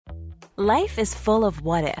Life is full of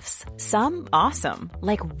what-ifs. Some awesome,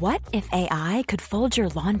 like what if AI could fold your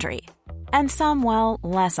laundry? And some, well,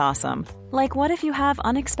 less awesome, like what if you have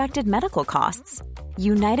unexpected medical costs?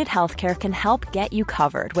 United Healthcare can help get you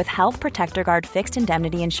covered with Health Protector Guard fixed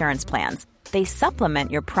indemnity insurance plans. They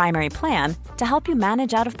supplement your primary plan to help you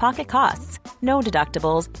manage out-of-pocket costs. No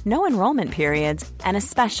deductibles, no enrollment periods, and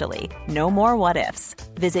especially no more what-ifs.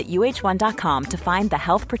 Visit uh1.com to find the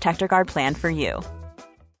Health Protector Guard plan for you.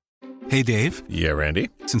 Hey, Dave. Yeah, Randy.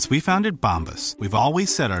 Since we founded Bombas, we've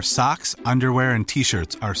always said our socks, underwear, and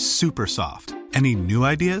T-shirts are super soft. Any new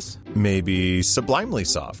ideas? Maybe sublimely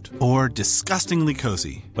soft. Or disgustingly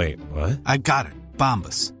cozy. Wait, what? I got it.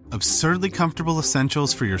 Bombas. Absurdly comfortable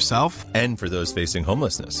essentials for yourself and for those facing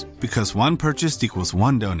homelessness. Because one purchased equals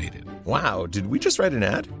one donated. Wow, did we just write an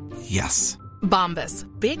ad? Yes. Bombas.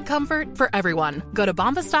 Big comfort for everyone. Go to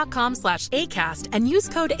bombas.com/ACAST and use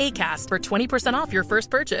code ACAST for 20% off your first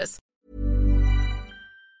purchase.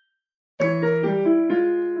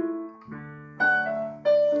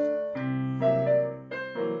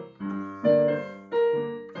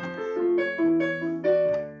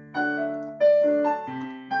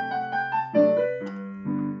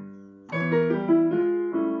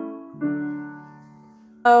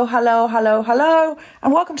 Oh, hello,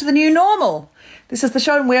 and welcome to the new normal. This is the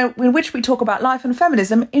show in which we talk about life and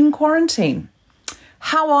feminism in quarantine.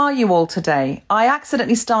 How are you all today? I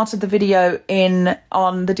accidentally started the video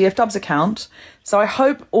on the DF Dubs account, so I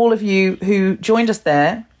hope all of you who joined us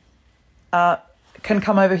there can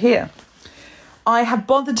come over here. I have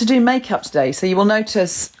bothered to do makeup today, so you will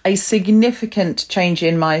notice a significant change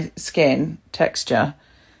in my skin texture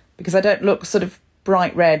because I don't look sort of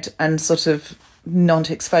bright red and sort of not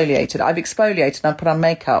exfoliated. I've exfoliated and I've put on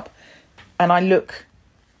makeup and I look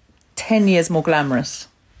 10 years more glamorous.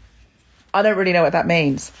 I don't really know what that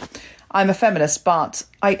means. I'm a feminist, but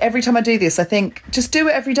every time I do this, I think, just do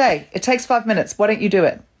it every day. It takes 5 minutes. Why don't you do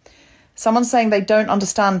it? Someone's saying they don't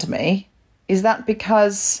understand me. Is that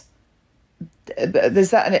because is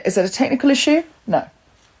that a technical issue? No.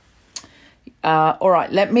 All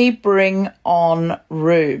right, let me bring on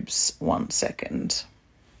Reubs. 1 second.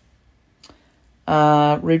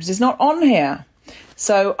 Reubs is not on here.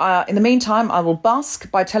 So in the meantime, I will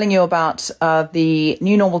busk by telling you about the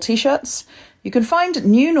New Normal t-shirts. You can find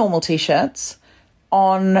New Normal t-shirts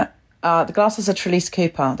on the glasses at Trelise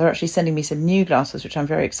Cooper. They're actually sending me some new glasses, which I'm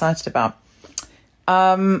very excited about.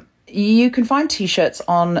 You can find t-shirts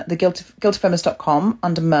on the guiltyfeminist.com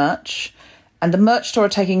under merch. And the merch store are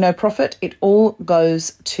taking no profit. It all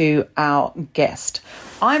goes to our guest.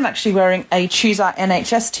 I'm actually wearing a Choose Our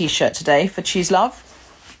NHS t-shirt today for Choose Love.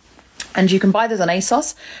 And you can buy those on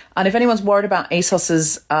ASOS. And if anyone's worried about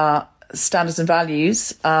ASOS's standards and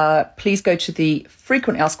values, please go to the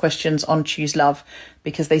frequently asked questions on Choose Love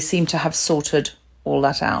because they seem to have sorted all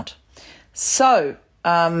that out. So,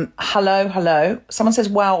 hello. Someone says,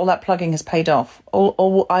 wow, all that plugging has paid off.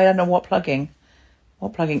 I don't know what plugging.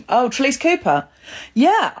 What plugging? Oh, Trelise Cooper.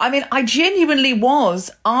 Yeah, I mean, I genuinely was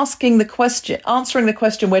answering the question,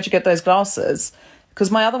 where'd you get those glasses? Because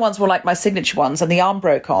my other ones were like my signature ones and the arm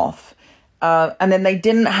broke off. And then they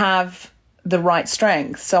didn't have the right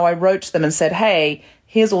strength. So I wrote to them and said, hey,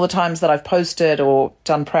 here's all the times that I've posted or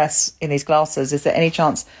done press in these glasses. Is there any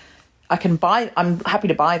chance I can buy? I'm happy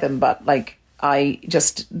to buy them, but like, I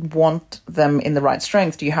just want them in the right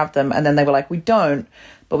strength. Do you have them? And then they were like, we don't.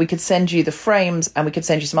 But we could send you the frames and we could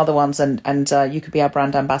send you some other ones and you could be our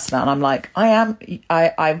brand ambassador. And I'm like, I'm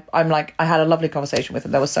like, I had a lovely conversation with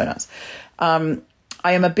them. That was so nice.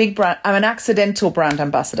 I am I'm an accidental brand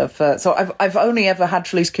ambassador so I've only ever had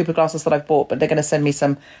Trelise Cooper glasses that I've bought, but they're going to send me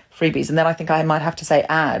some freebies. And then I think I might have to say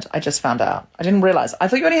ad. I just found out. I didn't realize. I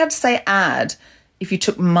thought you only had to say ad if you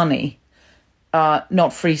took money,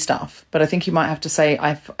 not free stuff. But I think you might have to say,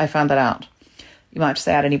 I found that out. You might have to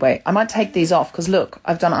say that anyway. I might take these off because, look,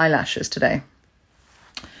 I've done eyelashes today.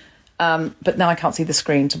 But now I can't see the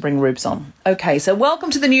screen to bring Reubs on. Okay, so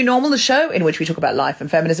welcome to the New Normal, the show in which we talk about life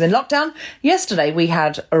and feminism in lockdown. Yesterday we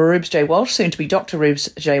had Reubs J Walsh, soon to be Dr.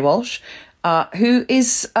 Reubs J Walsh, who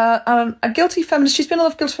is a guilty feminist. She's been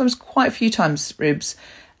on Guilty Feminist quite a few times, Reubs.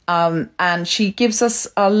 And she gives us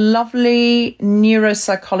a lovely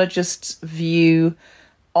neuropsychologist's view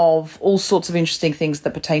of all sorts of interesting things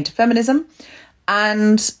that pertain to feminism.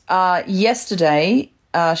 And yesterday,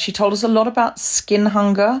 she told us a lot about skin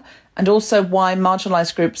hunger and also why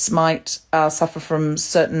marginalised groups might suffer from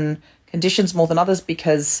certain conditions more than others,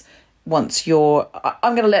 because once you're...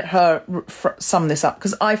 I'm going to let her sum this up,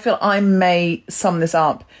 because I feel I may sum this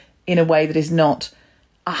up in a way that is not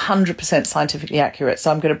 100% scientifically accurate.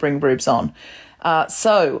 So I'm going to bring Reubs on.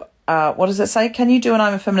 So What does it say? Can you do an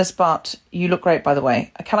I'm a feminist but? You look great, by the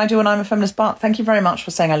way. Can I do an I'm a feminist but? Thank you very much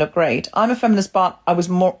for saying I look great. I'm a feminist but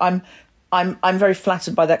I'm very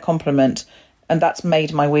flattered by that compliment, and that's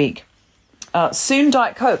made my week. Soon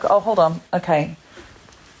Diet Coke. Oh, hold on. Okay.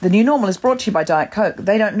 The new normal is brought to you by Diet Coke.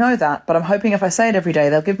 They don't know that, but I'm hoping if I say it every day,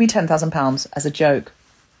 they'll give me £10,000 as a joke.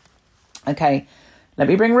 Okay. Let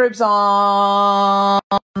me bring Reubs on.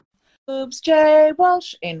 Reubs J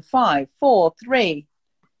Walsh in 5, 4, 3.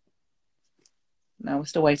 No, we're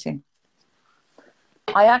still waiting.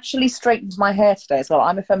 I actually straightened my hair today as well.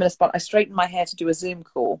 I'm a feminist, but I straightened my hair to do a Zoom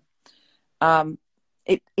call.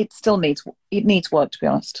 It still needs work, to be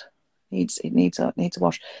honest. It needs a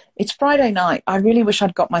wash. It's Friday night. I really wish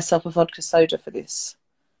I'd got myself a vodka soda for this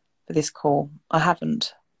call. I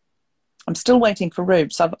haven't. I'm still waiting for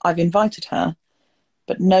Reubs. I've invited her,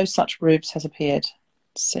 but no such Reubs has appeared.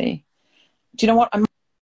 Let's see. Do you know what?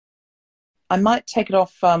 I might take it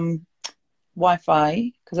off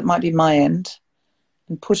Wi-Fi, because it might be my end,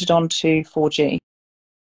 and put it onto 4G.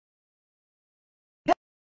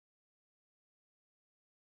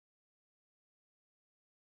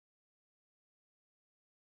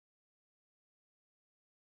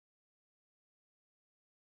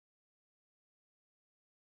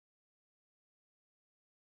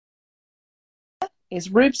 Is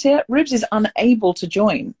Reubs here? Reubs is unable to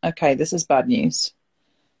join. Okay, this is bad news.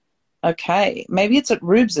 Okay, maybe it's at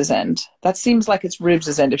Reubs' end. That seems like it's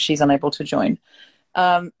Reubs' end if she's unable to join.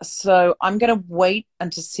 So I'm going to wait and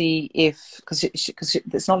to see if, because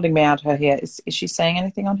it's not letting me add her here. Is she saying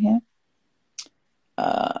anything on here?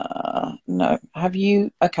 No. Have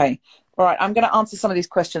you? Okay. All right. I'm going to answer some of these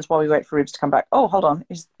questions while we wait for Reubs to come back. Oh, hold on.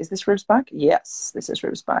 Is this Reubs back? Yes, this is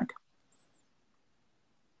Reubs back.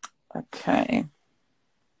 Okay.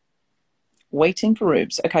 Waiting for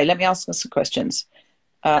Reubs. Okay, let me ask us some questions.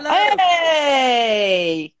 Hello.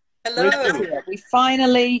 Hey! Hello. We're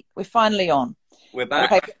finally on. We're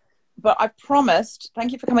back. Okay, but I promised,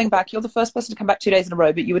 thank you for coming back. You're the first person to come back 2 days in a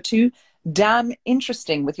row, but you were too damn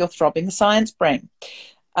interesting with your throbbing science brain.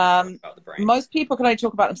 About the brain. Most people can only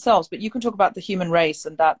talk about themselves, but you can talk about the human race,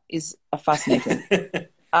 and that is fascinating.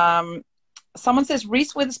 Someone says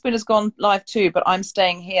Reese Witherspoon has gone live too, but I'm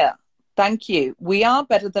staying here. Thank you. We are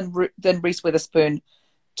better than Reese Witherspoon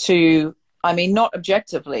to, I mean, not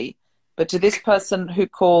objectively, but to this person who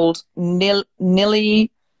called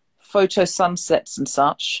Nilly Photo Sunsets and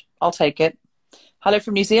such. I'll take it. Hello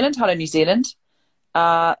from New Zealand. Hello, New Zealand.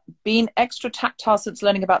 Been extra tactile since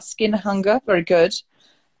learning about skin hunger. Very good.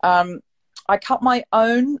 I cut my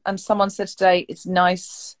own, and someone said today, it's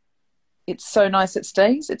nice. It's so nice it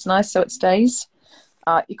stays. It's nice so it stays.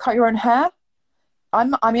 You cut your own hair? I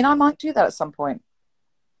might do that at some point.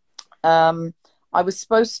 I was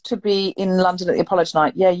supposed to be in London at the Apollo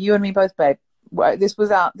tonight. Yeah, you and me both, babe. This was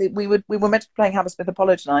out. We were meant to be playing Hammersmith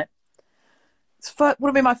Apollo tonight. Would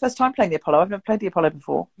have been my first time playing the Apollo. I've never played the Apollo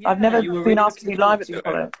before. Yeah, I've never been asked to be live at the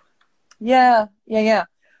Apollo. Yeah.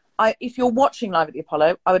 If you're watching live at the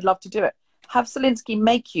Apollo, I would love to do it. Have Zelinsky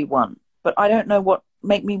make you one, but I don't know what.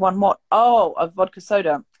 Make me one what? Oh, a vodka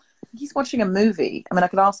soda. He's watching a movie. I mean, I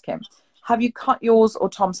could ask him. Have you cut yours or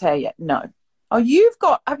Tom's hair yet? No. Oh,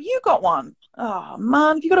 have you got one? Oh,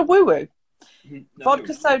 man, have you got a woo-woo? No.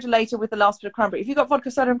 Vodka soda later with the last bit of cranberry. Have you got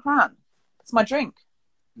vodka soda and cran? That's my drink.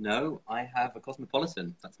 No, I have a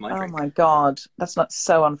Cosmopolitan. That's my drink. Oh, my God. That's not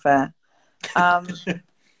so unfair.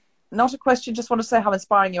 Not a question. Just want to say how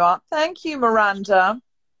inspiring you are. Thank you, Miranda.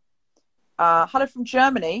 Hello from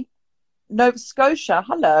Germany. Nova Scotia.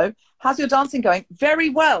 Hello. How's your dancing going? Very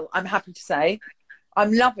well, I'm happy to say.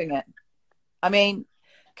 I'm loving it. I mean,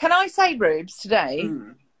 can I say, Reubs, today,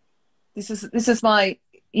 this is my,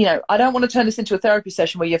 I don't want to turn this into a therapy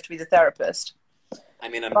session where you have to be the therapist. I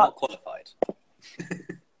mean, I'm not qualified.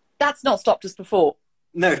 That's not stopped us before.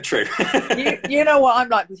 No, true. you know what I'm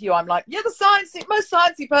like with you. I'm like, you're the most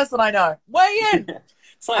sciencey person I know. Weigh in.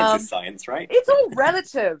 Science is science, right? It's all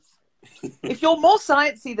relative. If you're more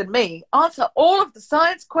sciencey than me, answer all of the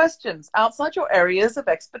science questions outside your areas of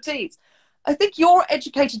expertise. I think your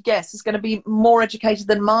educated guess is going to be more educated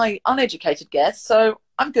than my uneducated guess, so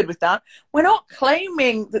I'm good with that. We're not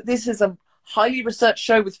claiming that this is a highly researched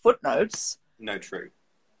show with footnotes. No, true.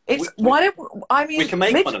 We can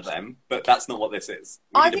make one of them, but that's not what this is.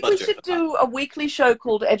 I think we should do a weekly show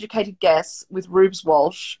called Educated Guess with Reubs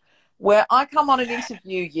Walsh, where I come on and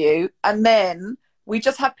interview you, and then we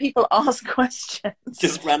just have people ask questions.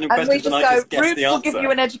 Just random questions, and I just guess Reubs the answer. will give you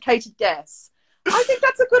an educated guess. I think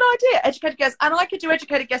that's a good idea. Educated guess, and I could do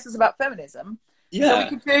educated guesses about feminism. Yeah, so we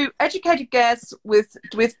could do educated guess with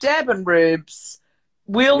Deb and Reubs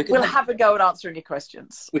We'll have a go at answering your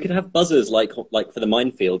questions. We could have buzzers like for the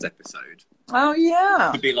minefields episode. Oh yeah.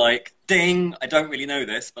 It could be like, ding, I don't really know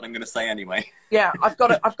this, but I'm going to say anyway. Yeah, I've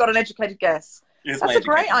got an educated guess. That's a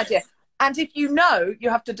great idea. And if you know, you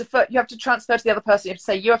have to defer. You have to transfer to the other person. You have to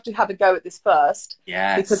say, you have to have a go at this first.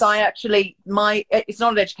 Yes. Because it's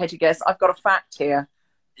not an educated guess. I've got a fact here.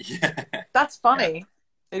 Yeah. That's funny.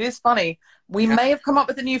 Yeah. It is funny. We may have come up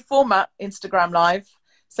with a new format, Instagram Live.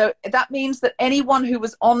 So that means that anyone who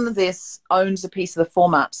was on this owns a piece of the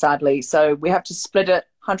format, sadly. So we have to split it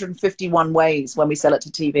 151 ways when we sell it to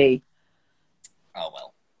TV. Oh,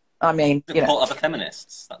 well. I mean, support other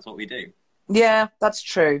feminists. That's what we do. Yeah, that's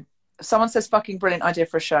true. Someone says fucking brilliant idea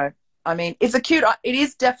for a show. I mean, it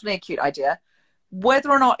is definitely a cute idea. Whether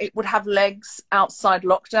or not it would have legs outside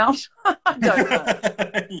lockdown, I don't know.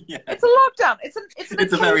 Yeah. It's a lockdown. It's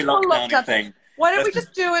a very lockdown thing. Why don't we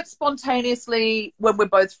just do it spontaneously when we're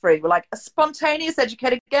both free? We're like a spontaneous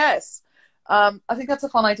educated guess. I think that's a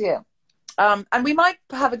fun idea. And we might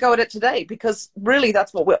have a go at it today because really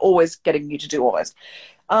that's what we're always getting you to do always.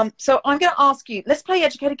 So I'm going to ask you, let's play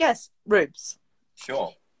educated guess, Reubs.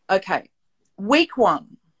 Sure. Okay. Week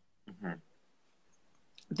 1. Mm-hmm.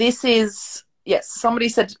 This is, yes, somebody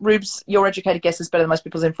said, Reubs, your educated guess is better than most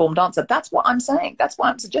people's informed answer. That's what I'm saying. That's why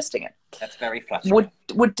I'm suggesting it. That's very flattering.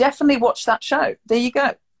 Would definitely watch that show. There you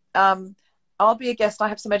go. I'll be a guest. I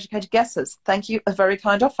have some educated guesses. Thank you. A very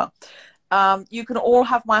kind offer. You can all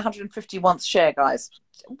have my 151st share, guys.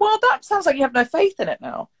 Well, that sounds like you have no faith in it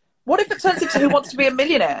now. What if it turns into Who Wants to Be a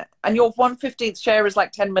Millionaire and your 1/15th share is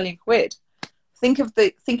like 10 million quid? Think of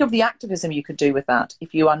the activism you could do with that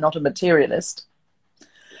if you are not a materialist.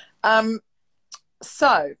 Yes,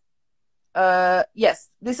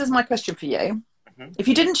 this is my question for you. Mm-hmm. If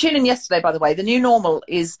you didn't tune in yesterday, by the way, The New Normal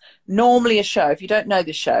is normally a show. If you don't know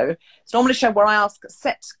this show, it's normally a show where I ask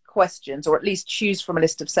set questions, or at least choose from a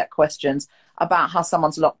list of set questions about how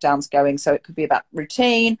someone's lockdown's going. So it could be about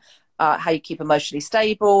routine, how you keep emotionally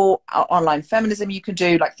stable, online feminism you can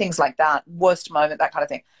do, like things like that, worst moment, that kind of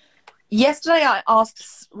thing. Yesterday, I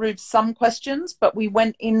asked Reubs some questions, but we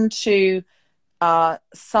went into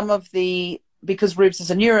some of the, because Reubs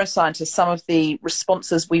is a neuroscientist, some of the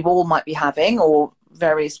responses we all might be having, or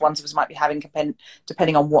various ones of us might be having,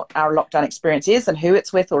 depending on what our lockdown experience is and who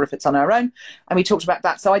it's with, or if it's on our own. And we talked about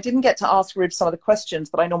that. So I didn't get to ask Reubs some of the questions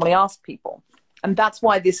that I normally ask people. And that's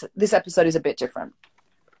why this episode is a bit different.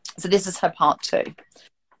 So this is her part 2.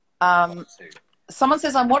 Someone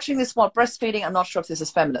says, I'm watching this while breastfeeding. I'm not sure if this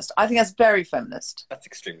is feminist. I think that's very feminist. That's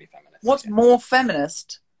extremely feminist. What's more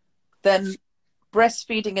feminist than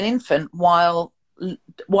breastfeeding an infant while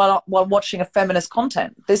watching a feminist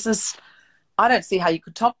content? I don't see how you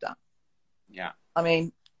could top that. Yeah. I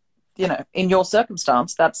mean, in your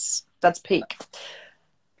circumstance, that's peak.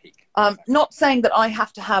 Not saying that I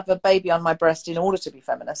have to have a baby on my breast in order to be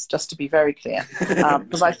feminist, just to be very clear,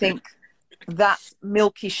 because I think that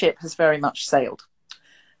milky ship has very much sailed.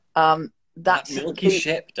 That milky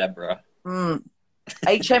ship, Deborah.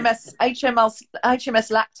 HMS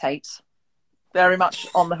Lactate, very much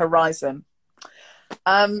on the horizon.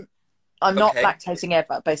 I'm not lactating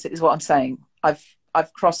ever, basically, is what I'm saying. I've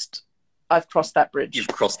crossed that bridge. You've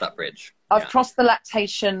crossed that bridge. I've crossed the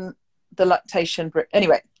lactation bridge.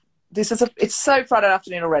 Anyway, it's so Friday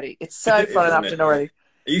afternoon already. It's so Friday afternoon already.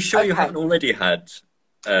 Are you sure you haven't already had?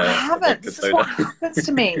 I haven't. This is what happens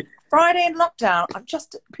to me. Friday in lockdown,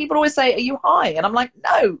 people always say, are you high? And I'm like,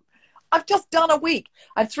 no, I've just done a week.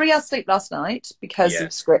 I had 3 hours sleep last night because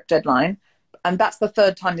of script deadline. And that's the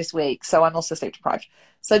 3rd time this week. So I'm also sleep deprived.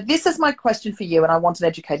 So this is my question for you. And I want an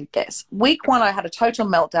educated guess. Week 1, I had a total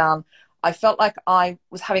meltdown. I felt like I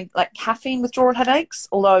was having like caffeine withdrawal headaches,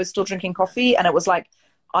 although I was still drinking coffee. And it was like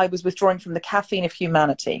I was withdrawing from the caffeine of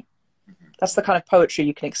humanity. That's the kind of poetry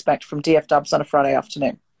you can expect from DF Dubs on a Friday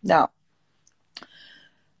afternoon. Now,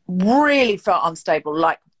 really felt unstable,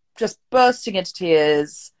 like just bursting into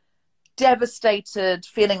tears, devastated,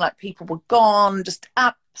 feeling like people were gone, just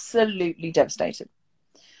absolutely devastated.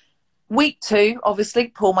 Week 2, obviously,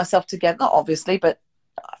 pull myself together. Not obviously, but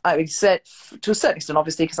I said to a certain extent,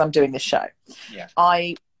 obviously, because I'm doing this show. Yeah.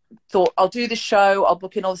 I thought I'll do this show, I'll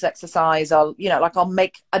book in all this exercise, I'll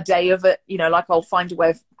make a day of it, I'll find a way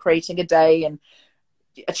of creating a day and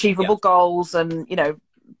achievable goals and,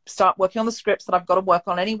 start working on the scripts that I've got to work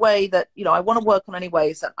on anyway that, I want to work on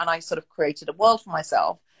anyways. And I sort of created a world for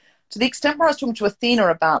myself to the extent where I was talking to Athena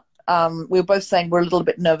about, we were both saying we're a little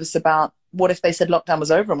bit nervous about what if they said lockdown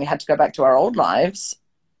was over and we had to go back to our old lives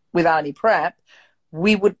without any prep,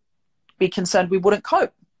 we would be concerned we wouldn't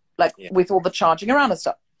cope, with all the charging around and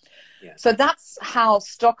stuff. Yeah. So that's how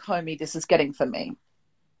Stockholmy this is getting for me.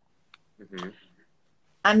 Mm-hmm.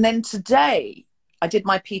 And then today I did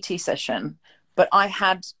my PT session, but I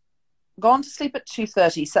had gone to sleep at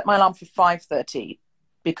 2:30, set my alarm for 5:30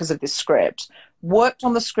 because of this script, worked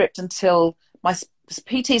on the script until my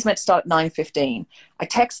PT is meant to start at 9:15. I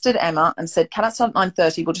texted Emma and said, can I start at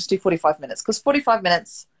 9:30? We'll just do 45 minutes, because 45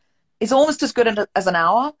 minutes is almost as good as an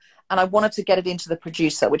hour. And I wanted to get it into the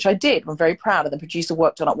producer, which I did. I'm very proud. And the producer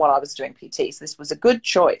worked on it while I was doing PT. So this was a good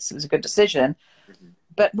choice. It was a good decision. Mm-hmm.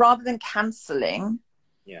 But rather than cancelling,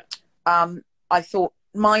 I thought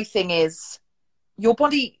my thing is your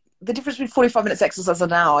body, the difference between 45 minutes exercise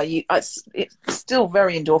and an hour, it's still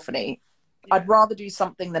very endorphin-y. Yeah. I'd rather do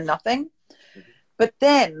something than nothing. Mm-hmm. But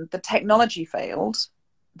then the technology failed.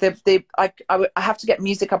 I have to get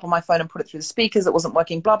music up on my phone and put it through the speakers. It wasn't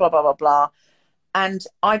working, blah, blah, blah, blah, blah. And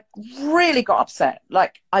I really got upset.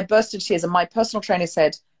 Like, I burst into tears, and my personal trainer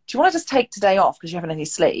said, do you want to just take today off because you haven't had any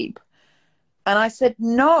sleep? And I said,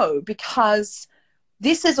 no, because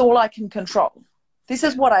this is all I can control. This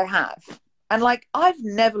is what I have. And like, I've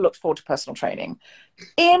never looked forward to personal training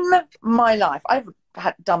in my life. I've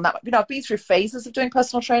done that. I've been through phases of doing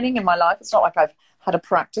personal training in my life. It's not like I've had a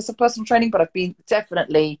practice of personal training, but I've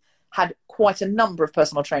definitely had quite a number of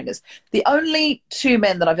personal trainers. The only two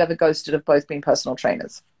men that I've ever ghosted have both been personal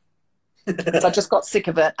trainers. So I just got sick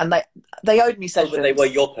of it, and they owed me sessions. But they were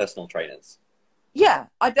your personal trainers? Yeah,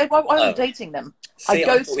 I was dating them. See,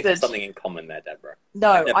 I thought we had something in common there, Deborah.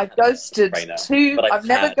 No, I've ghosted I've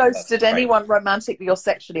never ghosted anyone romantically or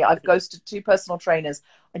sexually. I've ghosted two personal trainers.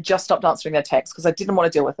 I just stopped answering their texts because I didn't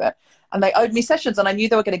want to deal with it. And they owed me sessions, and I knew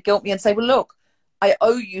they were going to guilt me and say, well, look, I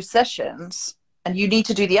owe you sessions and you need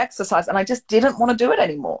to do the exercise. And I just didn't want to do it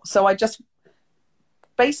anymore. So I just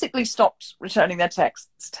basically stopped returning their texts.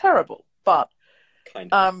 It's terrible. But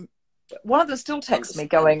one of them still texts me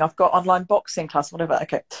going, I've got online boxing class, whatever.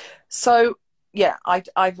 Okay. So yeah,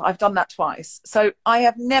 I've done that twice. So I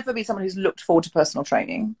have never been someone who's looked forward to personal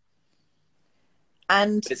training.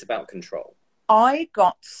 And it's about control. I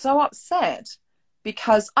got so upset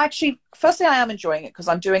because actually, firstly, I am enjoying it because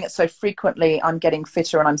I'm doing it so frequently. I'm getting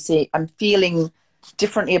fitter, and I'm feeling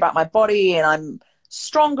differently about my body, and I'm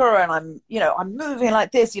stronger, and I'm moving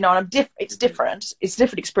like this, and I'm different. It's different. It's a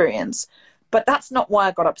different experience. But that's not why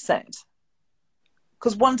I got upset.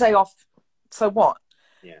 Because one day off, so what?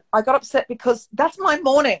 Yeah. I got upset because that's my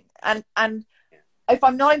morning. And if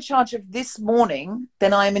I'm not in charge of this morning,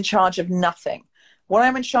 then I am in charge of nothing. What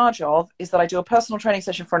I'm in charge of is that I do a personal training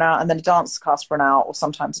session for an hour and then a dance class for an hour, or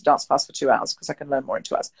sometimes a dance class for 2 hours because I can learn more in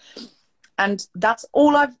 2 hours. And that's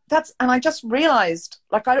all and I just realized,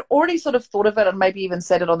 like, I already sort of thought of it and maybe even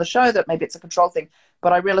said it on the show that maybe it's a control thing,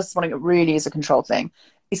 but I realized this morning it really is a control thing.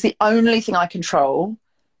 It's the only thing I control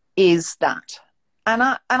is that. And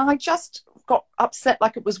I just got upset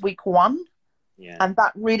like it was week one. Yeah. And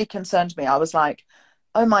that really concerned me. I was like,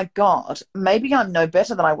 oh my God, maybe I'm no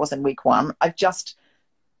better than I was in week one. I've just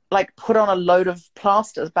like put on a load of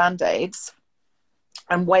plasters, Band-Aids,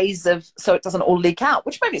 and ways of, so it doesn't all leak out,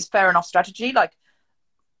 which maybe is fair enough strategy. Like,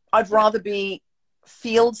 I'd rather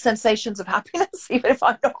feel sensations of happiness, even if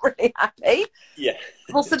I'm not really happy. Yeah.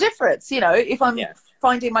 What's the difference? If I'm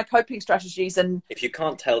finding my coping strategies, and if you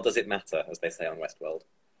can't tell, does it matter, as they say on Westworld?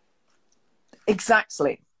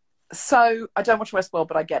 Exactly. So I don't watch Westworld,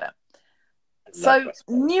 but I get it. So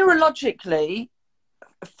neurologically,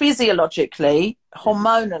 physiologically,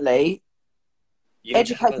 hormonally,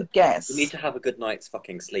 educated guess. You need to have a good night's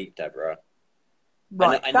fucking sleep, Deborah.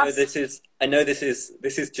 Right. I know this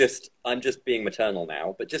is just, I'm just being maternal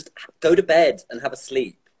now, but just go to bed and have a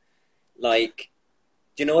sleep. Like,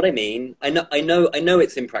 do you know what I mean? I know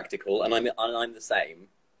it's impractical, and I'm the same.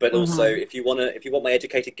 But also, if you want my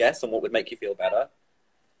educated guess on what would make you feel better,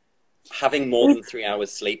 having more than 3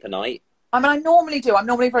 hours sleep a night. I mean, I normally do. I'm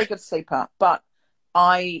normally a very good sleeper, but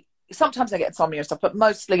sometimes I get insomnia and stuff, but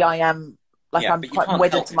mostly I am, like, I'm quite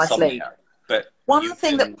wedded to my sleep. But one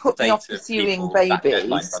thing that put me off pursuing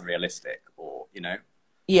babies, unrealistic, or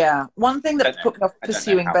yeah, one thing that put me off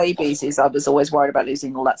pursuing babies is I was always worried about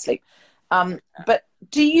losing all that sleep. But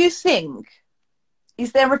do you think,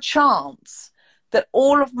 is there a chance that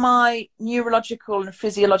all of my neurological and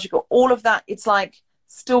physiological, all of that, it's like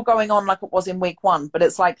still going on like it was in week one, but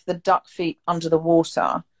it's like the duck feet under the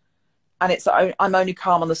water, and I'm only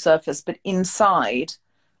calm on the surface, but inside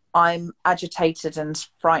I'm agitated and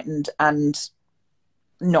frightened and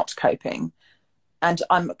not coping, and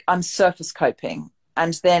I'm surface coping.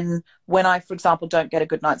 And then when I, for example, don't get a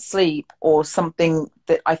good night's sleep, or something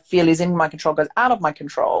that I feel is in my control goes out of my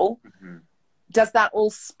control, does that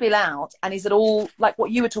all spill out? And is it all like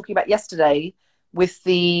what you were talking about yesterday with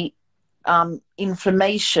the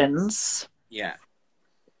inflammations? Yeah.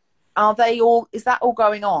 Are they all? Is that all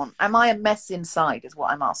going on? Am I a mess inside? Is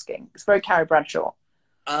what I'm asking. It's very Carrie Bradshaw.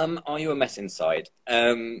 Are you a mess inside?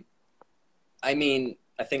 I mean,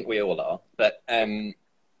 I think we all are, but and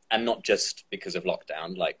not just because of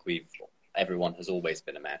lockdown. Like everyone has always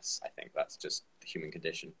been a mess. I think that's just the human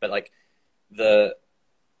condition. But like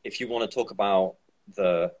if you want to talk about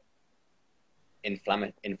the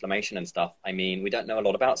inflammation and stuff, I mean, we don't know a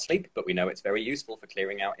lot about sleep, but we know it's very useful for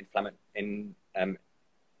clearing out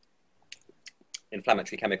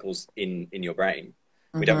inflammatory chemicals in your brain.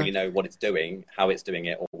 We don't really know what it's doing, how it's doing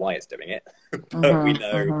it, or why it's doing it, but we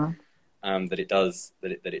know that it does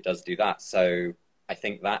do that. So I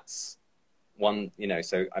think that's one.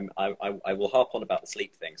 So I will harp on about the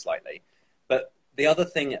sleep thing slightly, but the other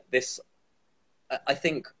thing, I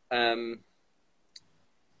think.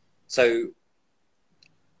 So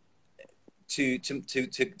to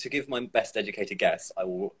give my best educated guess, I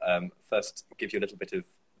will first give you a little bit of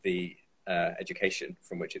the education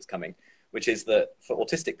from which it's coming, which is that for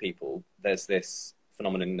autistic people, there's this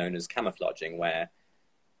phenomenon known as camouflaging, where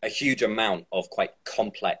a huge amount of quite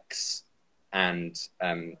complex and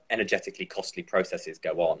energetically costly processes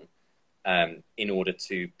go on in order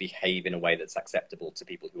to behave in a way that's acceptable to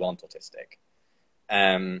people who aren't autistic.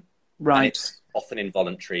 Right. And it's often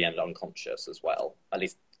involuntary and unconscious as well. At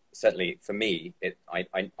least, certainly for me,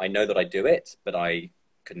 I know that I do it, but I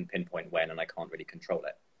couldn't pinpoint when, and I can't really control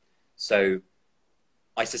it. So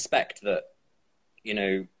I suspect that,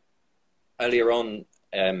 earlier on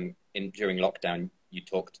during lockdown, you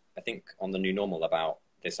talked, I think, on the New Normal about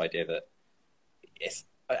this idea that it's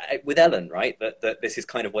with Ellen, right? That this is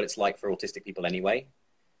kind of what it's like for autistic people anyway,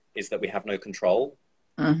 is that we have no control.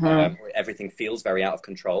 Everything feels very out of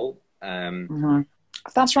control.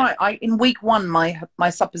 That's right. In week 1, my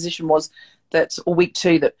supposition was that, or week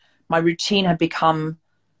 2, that my routine had become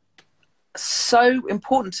so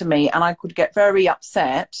important to me, and I could get very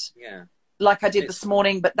upset, like I did this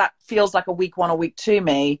morning. But that feels like a week 1 or week 2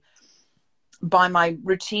 me, by my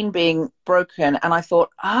routine being broken. And I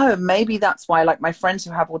thought, oh, maybe that's why, like, my friends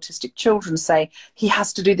who have autistic children say he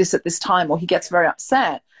has to do this at this time, or he gets very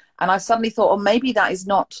upset. And I suddenly thought, oh, maybe that is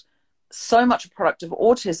not so much a product of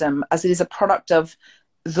autism as it is a product of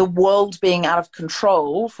the world being out of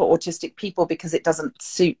control for autistic people, because it doesn't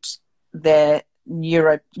suit their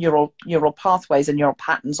neural pathways and neural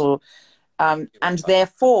patterns, or and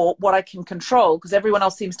therefore what I can control, because everyone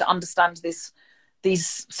else seems to understand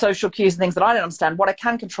these social cues and things that I don't understand. What I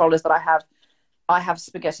can control is that I have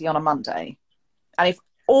spaghetti on a Monday, and if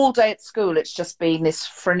all day at school it's just been this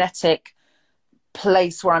frenetic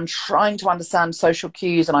place where I'm trying to understand social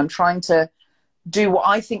cues and I'm trying to do what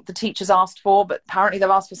I think the teachers asked for, but apparently they've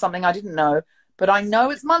asked for something I didn't know. But I know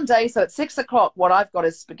it's Monday, so at 6 o'clock what I've got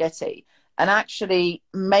is spaghetti. And actually,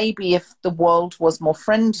 maybe if the world was more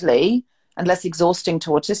friendly and less exhausting to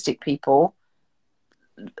autistic people,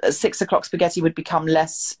 6 o'clock spaghetti would become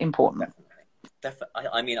less important. Definitely.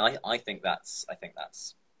 I think that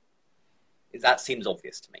seems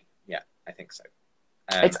obvious to me. Yeah, I think so.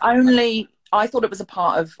 I thought it was a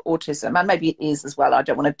part of autism, and maybe it is as well. I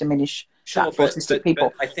don't want to diminish that for autistic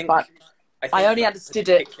people. But I only understood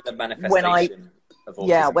it when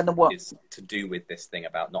when the work is to do with this thing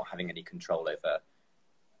about not having any control over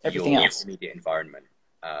everything your else, immediate environment,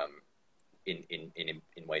 in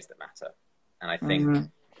ways that matter. And I think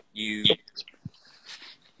you've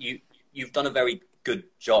done a very good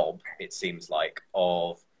job, it seems like,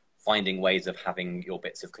 of finding ways of having your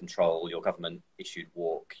bits of control, your government issued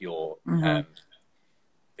walk, your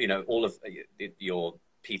all of your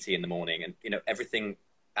PT in the morning, and everything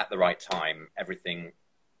at the right time, everything.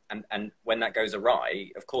 And when that goes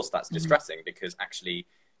awry, of course that's distressing, because actually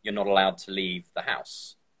you're not allowed to leave the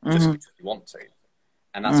house just because you want to.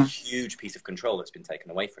 And that's a huge piece of control that's been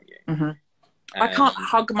taken away from you. I can't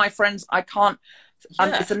hug my friends. I can't.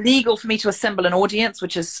 It's illegal for me to assemble an audience,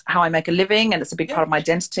 which is how I make a living, and it's a big part of my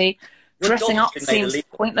identity. Dressing up seems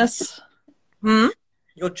pointless.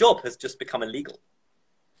 Your job has just become illegal.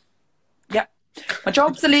 Yeah. My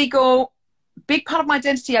job's illegal. Big part of my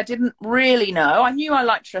identity I didn't really know. I knew I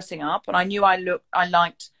liked dressing up, and I knew I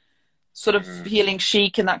liked sort of feeling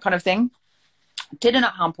chic and that kind of thing. Didn't know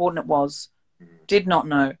how important it was. Did not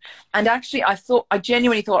know. And actually I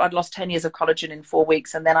genuinely thought I'd lost 10 years of collagen in 4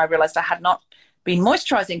 weeks, and then I realized I had not been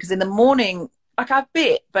moisturizing, because in the morning, like I've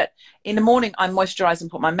bit, but in the morning I moisturize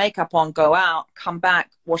and put my makeup on, go out, come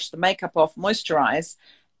back, wash the makeup off, moisturize.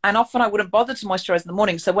 And often I wouldn't bother to moisturize in the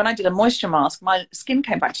morning. So when I did a moisture mask, my skin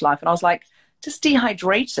came back to life, and I was like, just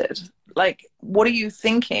dehydrated. Like, what are you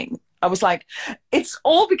thinking? I was like, it's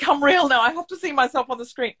all become real now. I have to see myself on the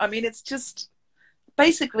screen. I mean, it's just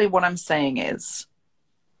basically what I'm saying is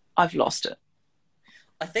I've lost it.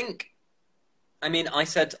 I think, I mean, I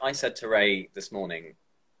said to Ray this morning,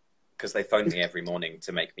 because they phone me every morning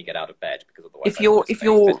to make me get out of bed, because otherwise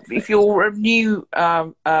if you're a new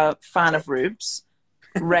fan of Reubs,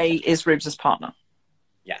 Ray is Reubs' partner.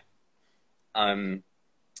 Yeah. And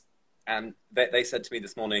they said to me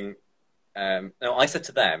this morning, no, I said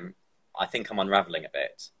to them, I think I'm unraveling a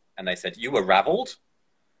bit. And they said, you were raveled?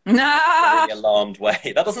 In a really alarmed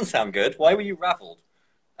way. That doesn't sound good. Why were you raveled?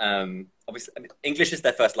 Obviously, I mean, English is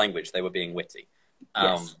their first language. They were being witty.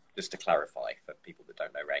 Yes. Just to clarify for people that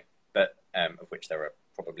don't know Ray, but of which there are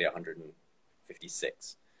probably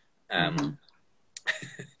 156.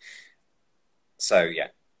 So yeah,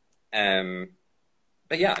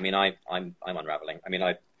 but yeah, I mean, I'm unraveling. I mean,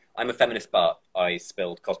 I'm a feminist, but I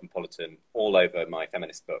spilled Cosmopolitan all over my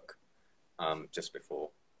feminist book just before.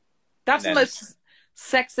 That's the most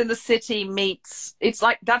Sex in the City meets. It's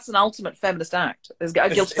like that's an ultimate feminist act. There's a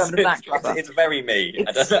guilty feminist act. It's very me.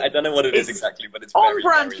 I don't know what it is exactly, but it's on very,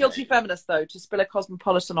 brand very guilty me. feminist though to spill a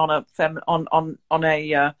Cosmopolitan on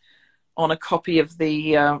a copy of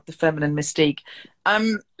the Feminine Mystique.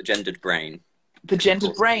 The Gendered Brain. The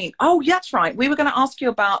Gendered Brain. Oh, yeah, that's right. We were going to ask you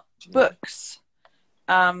about books.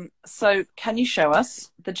 So can you show us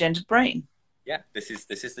The Gendered Brain? Yeah, this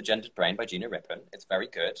is The Gendered Brain by Gina Rippon. It's very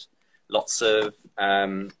good. Lots of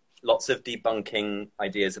debunking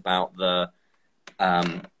ideas about the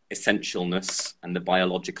essentialness and the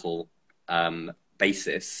biological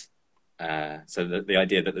basis. So the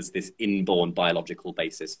idea that there's this inborn biological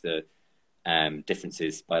basis for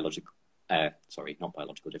differences, not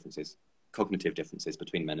biological differences, cognitive differences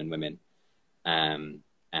between men and women, and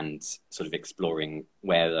sort of exploring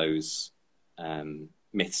where those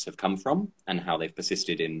myths have come from and how they've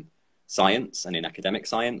persisted in science and in academic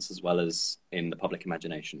science as well as in the public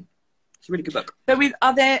imagination. It's a really good book. So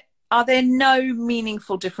are there no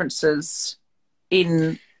meaningful differences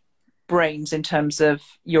in brains in terms of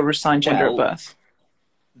your assigned gender at birth?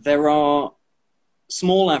 There are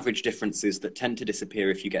small average differences that tend to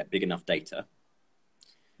disappear if you get big enough data.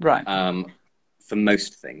 Right. For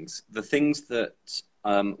most things. The things that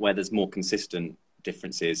where there's more consistent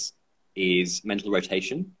differences is mental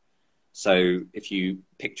rotation. So if you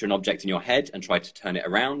picture an object in your head and try to turn it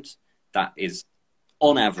around, that is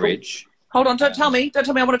on average. Hold on, don't tell me. Don't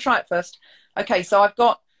tell me. I want to try it first. Okay, so I've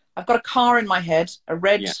got a car in my head, a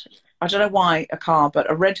red, I don't know why a car,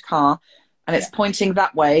 but a red car, and it's pointing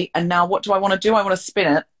that way. And now what do I want to do? I want to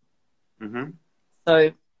spin it. Mm-hmm.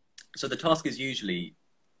 So the task is usually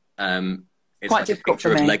it's quite like difficult a picture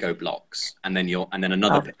for me. of Lego blocks, and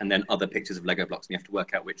then other pictures of Lego blocks, and you have to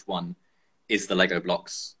work out which one is the Lego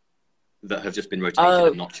blocks that have just been rotated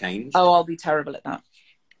and not changed. Oh, I'll be terrible at that.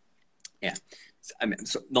 Yeah, I mean,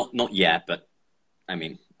 so not yet, but I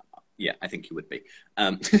mean, yeah, I think you would be.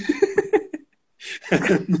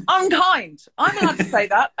 Unkind. I'm allowed to say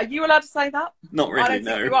that. Are you allowed to say that? Not really. I don't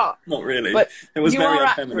no, think you are. Not really. But it was very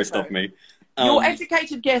unfeminist unfeminist of me. Your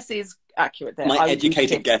educated guess is accurate there. My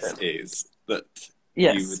educated guess is that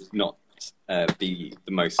you would not be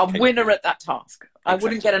the most a winner at that task. Exactly. I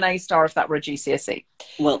wouldn't get an A star if that were a GCSE.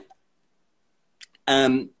 Well,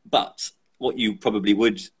 but what you probably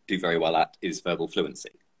would do very well at is verbal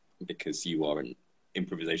fluency, because you are an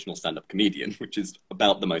improvisational stand-up comedian, which is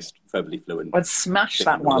about the most verbally fluent. I'd smash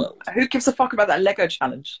that one. Who gives a fuck about that Lego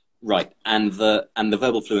challenge? Right, and the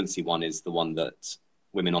verbal fluency one is the one that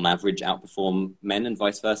women on average outperform men and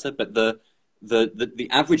vice versa. But the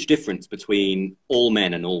average difference between all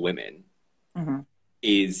men and all women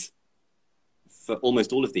is, for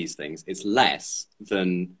almost all of these things, it's less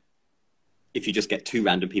than if you just get two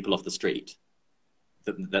random people off the street,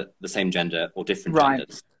 the same gender or different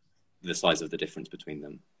genders, the size of the difference between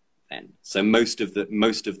them. Then, so most of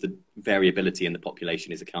the variability in the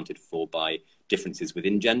population is accounted for by differences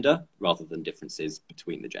within gender rather than differences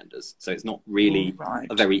between the genders. So it's not really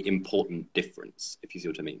a very important difference, if you see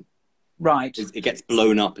what I mean. Right. It gets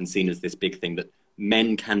blown up and seen as this big thing that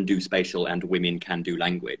men can do spatial and women can do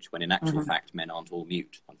language, when in actual fact men aren't all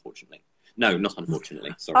mute, unfortunately. No, not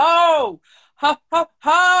unfortunately. Sorry. Oh, ho, ho,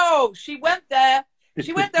 ho! She went there.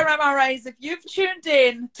 She went there, MRAs. If you've tuned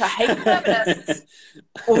in to Hate Feminists,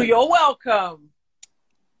 well, you're welcome.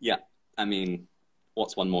 Yeah, I mean,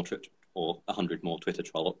 what's one more or 100 more Twitter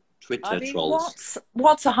trolls?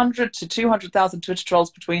 What's 100 to 200,000 Twitter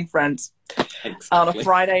trolls between friends on a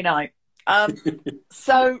Friday night?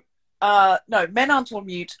 So, no, men aren't all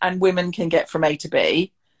mute, and women can get from A to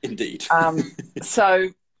B. Indeed. So,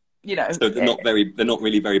 you know, so they're not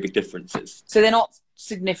really very big differences. So they're not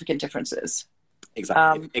significant differences.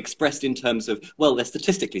 Exactly. Expressed in terms of, well, they're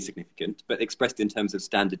statistically significant, but expressed in terms of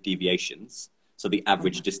standard deviations. So the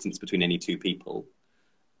average distance between any two people,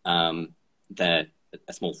 they're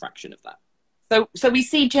a small fraction of that. So we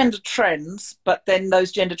see gender trends, but then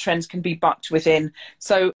those gender trends can be bucked within.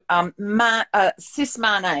 So cis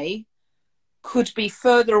man A could be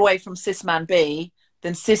further away from cis man B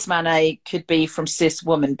than cis man A could be from cis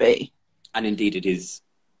woman B. And indeed, it is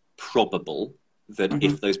probable that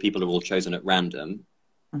if those people are all chosen at random,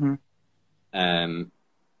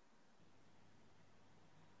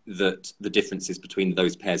 that the differences between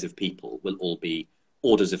those pairs of people will all be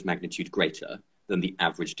orders of magnitude greater than the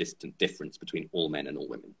average difference between all men and all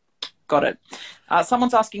women. Got it.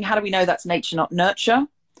 Someone's asking, how do we know that's nature, not nurture?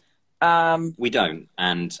 We don't.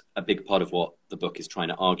 And a big part of what the book is trying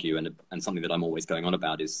to argue, and something that I'm always going on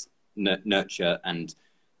about, is nurture and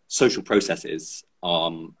social processes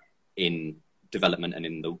in development and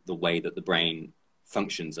in the way that the brain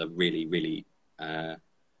functions are really, really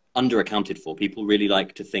under-accounted for. People really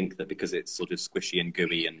like to think that because it's sort of squishy and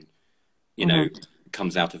gooey and, you know,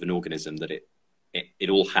 comes out of an organism, that it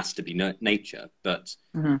all has to be nature. But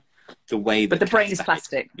the way that the brain is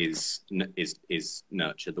plastic is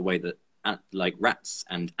nurture. The way that like rats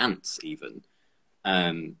and ants even,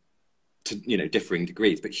 to differing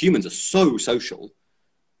degrees. But humans are so social.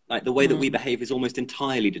 Like the way that we behave is almost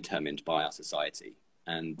entirely determined by our society,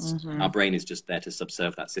 and our brain is just there to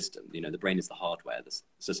subserve that system. You know, the brain is the hardware. The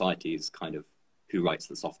society is kind of who writes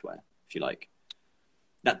the software, if you like.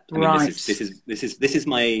 This is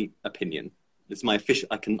my opinion. This is my official.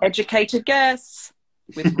 Educated guess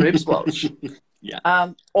with Reubs Walsh. Yeah.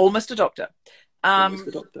 Almost a doctor. Almost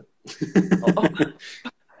a doctor.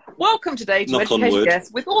 Welcome today to Educated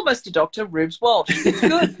Guess with Almost a Doctor, Reubs Walsh. It's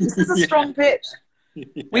good. This is a strong pitch.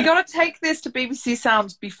 Yeah. We got to take this to BBC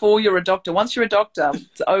Sounds before you're a doctor. Once you're a doctor,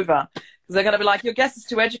 it's over. Because they're going to be like, your guess is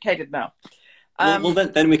too educated now. Well,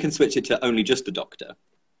 then we can switch it to only just a doctor.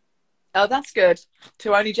 Oh, that's good.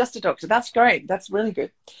 To only just a doctor. That's great. That's really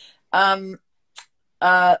good. So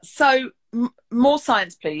more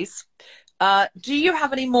science, please. Do you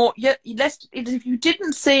have any more? If you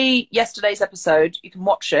didn't see yesterday's episode, you can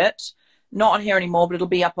watch it. Not on here anymore, but it'll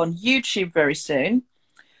be up on YouTube very soon.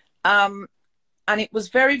 And it was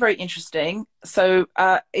very, very interesting. So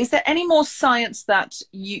is there any more science that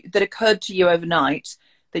occurred to you overnight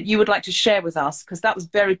that you would like to share with us? Because that was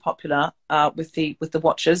very popular with the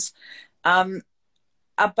watchers,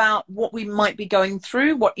 about what we might be going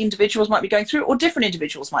through, what individuals might be going through, or different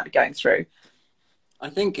individuals might be going through. I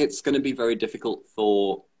think it's going to be very difficult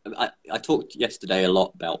for... I talked yesterday a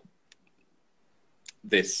lot about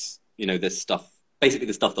this, this stuff, basically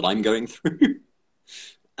the stuff that I'm going through.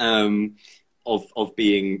 Of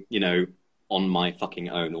being, on my fucking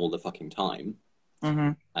own all the fucking time.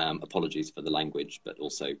 Apologies for the language, but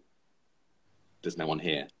also there's no one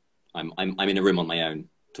here. I'm in a room on my own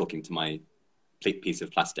talking to my piece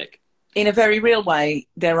of plastic. In a very real way,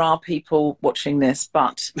 there are people watching this,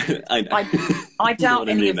 but I doubt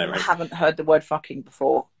any of them haven't heard the word fucking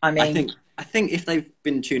before. I mean, I think if they've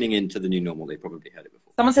been tuning in to the new normal, they probably heard it before.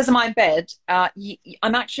 Someone says, am I in bed?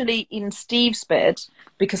 I'm actually in Steve's bed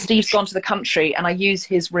because Steve's gone to the country and I use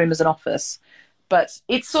his room as an office. But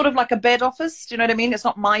it's sort of like a bed office. Do you know what I mean? It's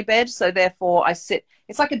not my bed. So therefore I sit.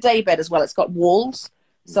 It's like a day bed as well. It's got walls.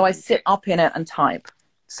 So I sit up in it and type.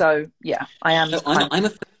 So, yeah, I am. So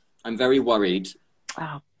I'm very worried.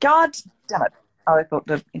 Oh, God damn it. Oh, I thought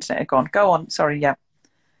the internet had gone. Go on. Sorry, yeah.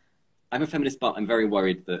 I'm a feminist, but I'm very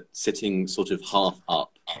worried that sitting sort of half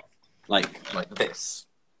up, like this,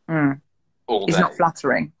 all day, is not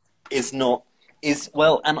flattering.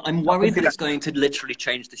 Well, and I'm worried that it's going to literally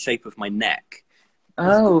change the shape of my neck.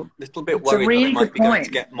 Oh, a little bit worried that I might be going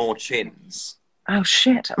to get more chins. Oh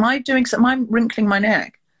shit! Am I doing something? Am I wrinkling my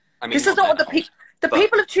neck? I mean, this is not what the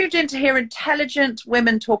people have tuned in to hear intelligent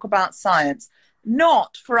women talk about science,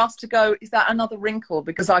 not for us to go, is that another wrinkle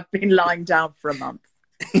because I've been lying down for a month?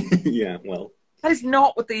 Yeah, well. That is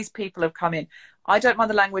not what these people have come in. I don't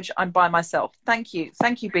mind the language. I'm by myself. Thank you.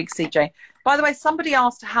 Thank you, Big CJ. By the way, somebody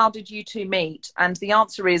asked, how did you two meet? And the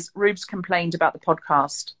answer is, Reubs complained about the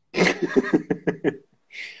podcast.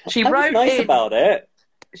 She wrote nice about it.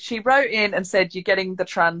 She wrote in and said, you're getting the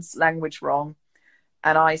trans language wrong.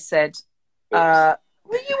 And I said, well,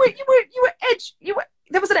 you were edge.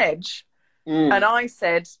 There was an edge. And I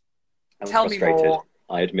said, tell me more.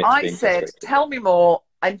 I admit. I said, tell me more.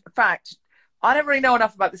 In fact, I don't really know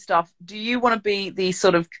enough about this stuff. Do you want to be the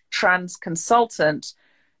sort of trans consultant?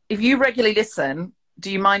 If you regularly listen,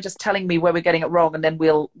 do you mind just telling me where we're getting it wrong, and then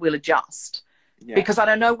we'll adjust? Yeah. Because I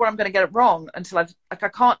don't know where I'm going to get it wrong until I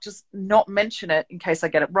can't just not mention it in case I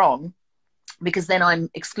get it wrong, because then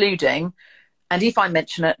I'm excluding. And if I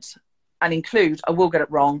mention it and include, I will get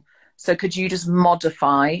it wrong. So could you just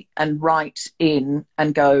modify and write in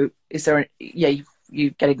and go, is there, you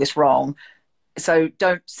getting this wrong? So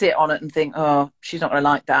don't sit on it and think, oh, she's not going to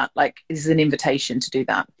like that. Like, this is an invitation to do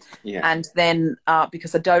that. Yeah. And then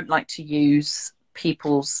because I don't like to use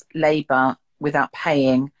people's labour without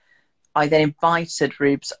paying, I then invited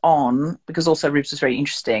Reubs on, because also Reubs was very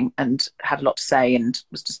interesting and had a lot to say and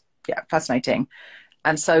was just, fascinating.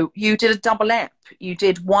 And so you did a double ep. You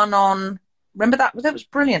did one on, remember that? That was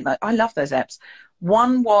brilliant. I love those eps.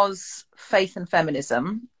 One was faith and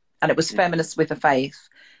feminism, and it was feminists with a faith.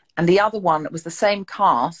 And the other one was the same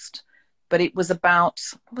cast, but it was about,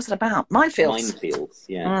 what was it about? Minefields. Minefields,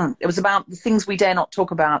 yeah. It was about the things we dare not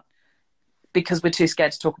talk about because we're too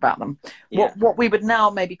scared to talk about them. Yeah. What we would now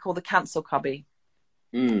maybe call the cancel cubby.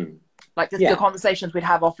 Like the conversations we'd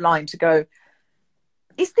have offline to go,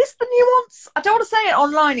 is this the nuance? I don't want to say it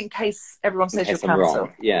online in case everyone says you're cancelled.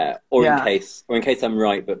 Yeah, or in case I'm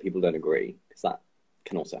right but people don't agree, because that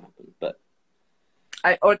can also happen. But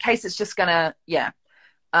or in case it's just gonna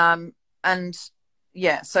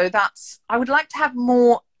so that's, I would like to have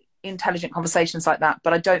more intelligent conversations like that,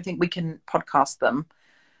 but I don't think we can podcast them.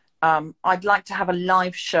 I'd like to have a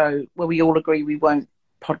live show where we all agree we won't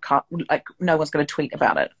podcast, like no one's going to tweet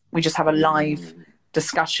about it. We just have a live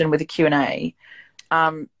discussion with a Q&A.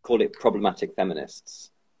 Call it problematic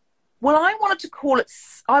feminists. Well, I wanted to call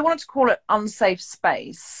it unsafe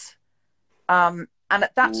space. And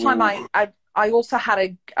at that time, I also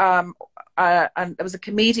had and there was a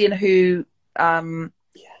comedian who, a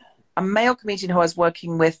male comedian who I was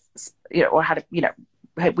working with,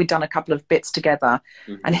 we'd done a couple of bits together,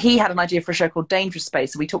 and he had an idea for a show called Dangerous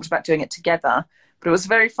Space, and we talked about doing it together. But it was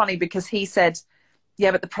very funny because he said,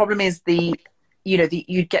 yeah, but the problem is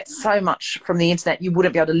you'd get so much from the internet, you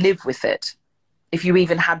wouldn't be able to live with it if you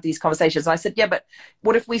even had these conversations. And I said, yeah, but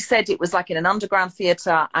what if we said it was like in an underground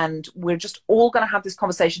theatre and we're just all going to have this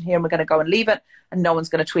conversation here and we're going to go and leave it and no one's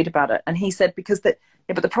going to tweet about it? And he said,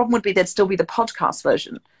 but the problem would be there'd still be the podcast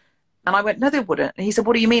version. And I went, no, there wouldn't. And he said,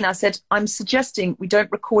 what do you mean? I said, I'm suggesting we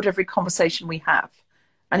don't record every conversation we have.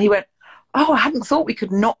 And he went, oh, I hadn't thought we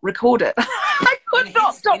could not record it. I could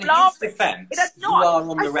not stop laughing. In his defense, you are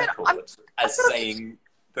on the record as saying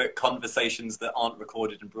that conversations that aren't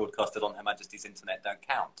recorded and broadcasted on Her Majesty's internet don't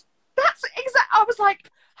count. That's exactly. I was like,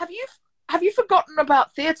 have you forgotten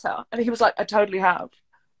about theatre? And he was like, I totally have.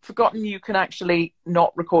 Forgotten you can actually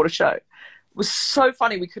not record a show. It was so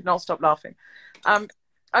funny, we could not stop laughing.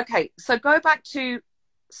 Okay, so go back to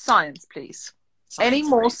science, please. Any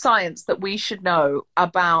more science that we should know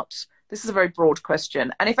about? This is a very broad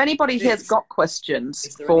question, and if anybody here has got questions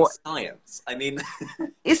is there any science? I mean,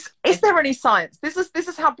 is there any science? This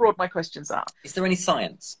is how broad my questions are. Is there any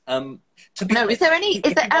science? Is there any?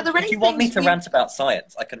 Are there any? If you want me to rant about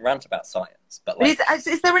science, I can rant about science. But like,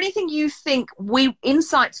 is there anything you think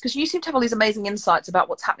insights? Because you seem to have all these amazing insights about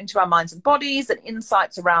what's happening to our minds and bodies, and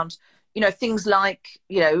insights around things like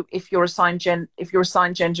if your assigned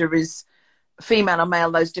gender is female or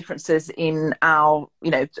male, those differences in our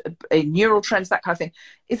in neural trends, that kind of thing.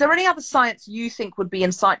 Is there any other science you think would be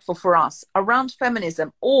insightful for us around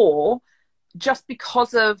feminism, or just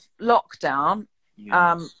because of lockdown,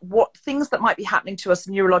 what things that might be happening to us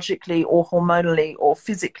neurologically or hormonally or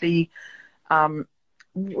physically? Is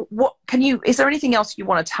there anything else you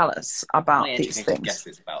want to tell us about these things?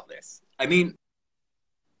 Guesses about this. I mean,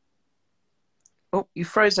 oh, you've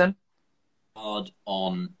frozen. Hard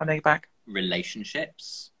on. I know you're back.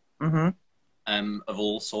 Relationships of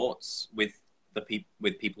all sorts with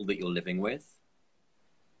people that you're living with,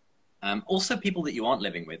 also people that you aren't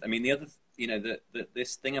living with. I mean, the other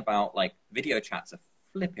this thing about like video chats are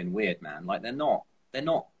flipping weird, man. Like they're not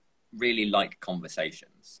really like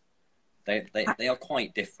conversations. They are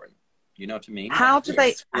quite different. You know what I mean? How do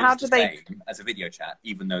they as a video chat,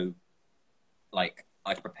 even though like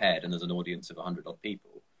I've prepared and there's an audience of 100 odd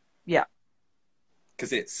people. Yeah,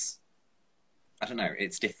 because it's, I don't know,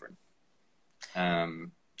 it's different.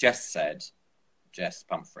 Jess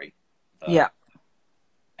Pumphrey, the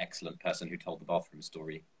excellent person who told the bathroom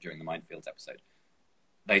story during the Minefields episode,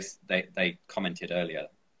 they commented earlier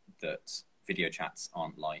that video chats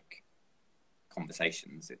aren't like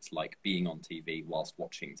conversations. It's like being on TV whilst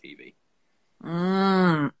watching TV.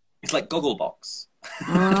 It's like Gogglebox.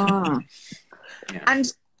 Yeah.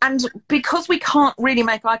 And because we can't really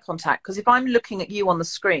make eye contact, because if I'm looking at you on the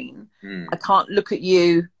screen, I can't look at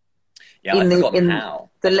you in the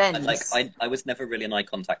lens. I was never really an eye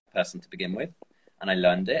contact person to begin with, and I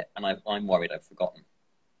learned it, and I'm worried I've forgotten.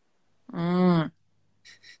 Do you know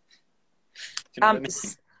what I mean?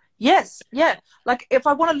 Yes, yeah. Like if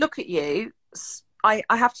I want to look at you, I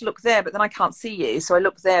have to look there, but then I can't see you. So I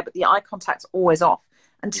look there, but the eye contact's always off.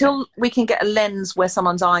 Until we can get a lens where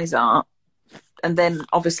someone's eyes are, and then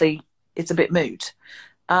obviously it's a bit moot.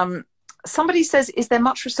 Somebody says, is there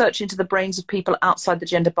much research into the brains of people outside the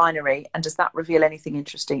gender binary, and does that reveal anything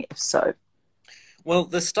interesting, if so? Well,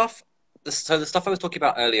 the stuff I was talking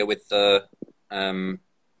about earlier with the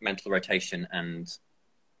mental rotation and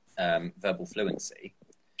verbal fluency,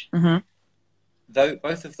 though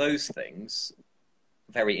both of those things,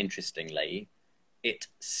 very interestingly, it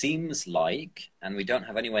seems like, and we don't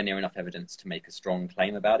have anywhere near enough evidence to make a strong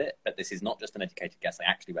claim about it, but this is not just an educated guess. I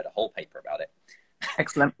actually read a whole paper about it.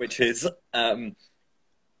 Excellent. Which is so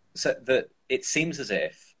that it seems as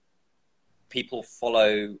if people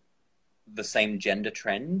follow the same gender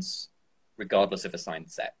trends regardless of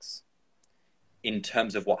assigned sex in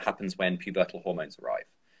terms of what happens when pubertal hormones arrive.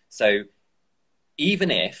 So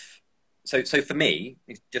even if so for me,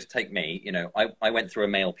 just take me, you know, I went through a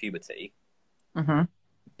male puberty,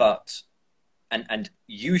 but and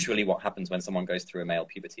usually what happens when someone goes through a male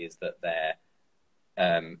puberty is that their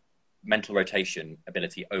mental rotation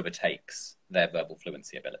ability overtakes their verbal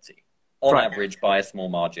fluency ability on average by a small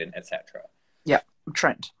margin, etc. Yeah,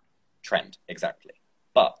 trend, exactly.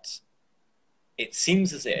 But it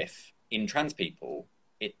seems as if in trans people,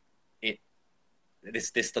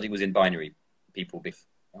 this study was in binary people.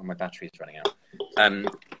 Oh, my battery's running out.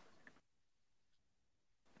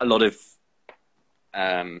 A lot of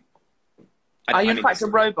are you in fact a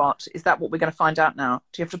robot? Is that what we're going to find out now?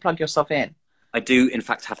 Do you have to plug yourself in? I do, in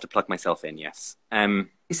fact, have to plug myself in, yes.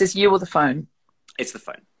 Is this you or the phone? It's the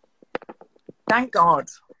phone. Thank God.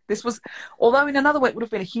 This was, although in another way it would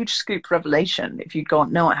have been a huge scoop revelation if you'd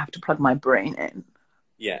gone, no, I have to plug my brain in.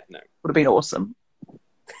 Yeah, no. Would have been awesome.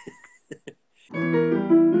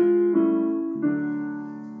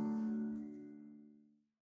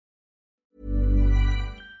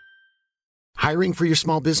 Hiring for your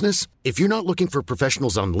small business? If you're not looking for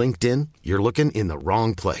professionals on LinkedIn, you're looking in the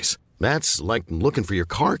wrong place. That's like looking for your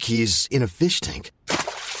car keys in a fish tank.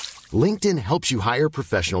 LinkedIn helps you hire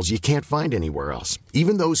professionals you can't find anywhere else,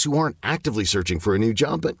 even those who aren't actively searching for a new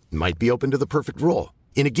job but might be open to the perfect role.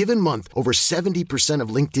 In a given month, over 70% of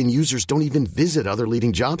LinkedIn users don't even visit other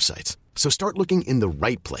leading job sites. So start looking in the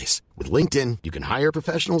right place. With LinkedIn, you can hire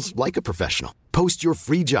professionals like a professional. Post your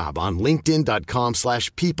free job on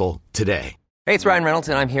linkedin.com/people today. Hey, it's Ryan Reynolds,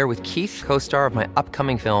 and I'm here with Keith, co-star of my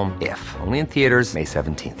upcoming film, If, only in theaters May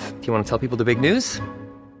 17th. Do you want to tell people the big news?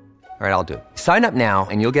 All right, I'll do it. Sign up now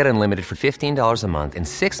and you'll get unlimited for $15 a month and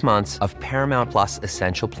 6 months of Paramount Plus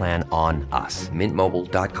Essential Plan on us.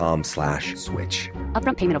 MintMobile.com/switch.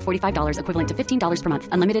 Upfront payment of $45 equivalent to $15 per month.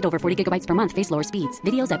 Unlimited over 40 gigabytes per month. Face lower speeds.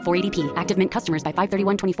 Videos at 480p. Active Mint customers by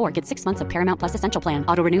 531.24 get 6 months of Paramount Plus Essential Plan.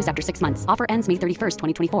 Auto renews after 6 months. Offer ends May 31st,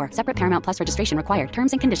 2024. Separate Paramount Plus registration required.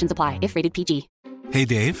 Terms and conditions apply if rated PG. Hey,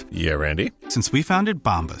 Dave. Yeah, Randy. Since we founded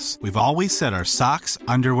Bombas, we've always said our socks,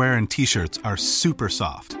 underwear, and T-shirts are super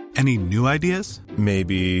soft. Any new ideas?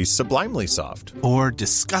 Maybe sublimely soft. Or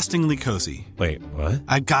disgustingly cozy. Wait, what?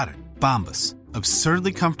 I got it. Bombas.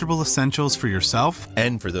 Absurdly comfortable essentials for yourself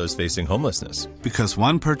and for those facing homelessness. Because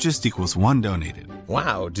one purchased equals one donated.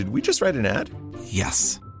 Wow, did we just write an ad?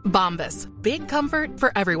 Yes. Bombas. Big comfort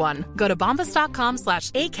for everyone. Go to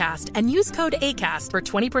bombas.com/ACAST and use code ACAST for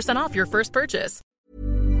 20% off your first purchase.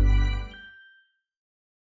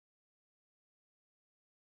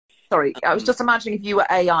 Sorry, I was just imagining if you were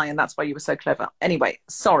AI and that's why you were so clever. Anyway,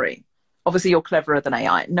 sorry. Obviously, you're cleverer than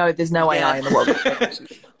AI. No, there's no AI in the world.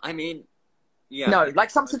 I mean, yeah. No, like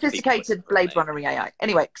some sophisticated Blade Runner AI.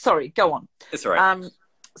 Anyway, sorry, go on. It's all right.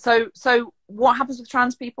 So what happens with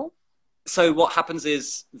trans people? So what happens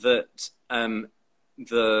is that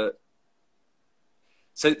the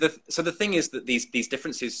thing is that these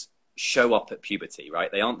differences show up at puberty, right?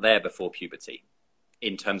 They aren't there before puberty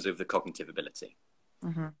in terms of the cognitive ability.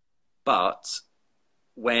 Mm-hmm. But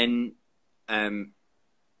when, even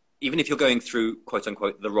if you're going through, quote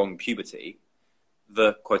unquote, the wrong puberty,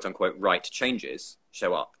 the quote unquote right changes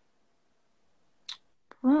show up.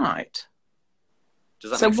 Right. Does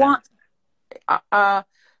that make sense?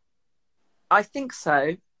 I think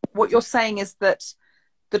so. What you're saying is that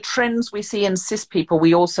the trends we see in cis people,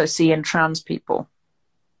 we also see in trans people.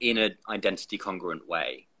 In an identity congruent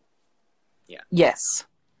way. Yeah. Yes.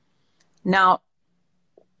 Now,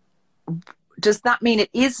 does that mean it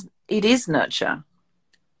is nurture?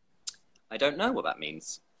 I don't know what that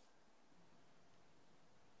means.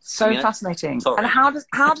 Fascinating. Sorry. And how does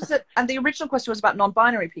it? And the original question was about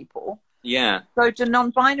non-binary people. Yeah. So do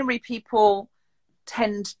non-binary people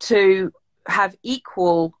tend to have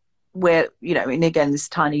equal, where, you know, and again this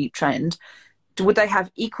tiny trend, would they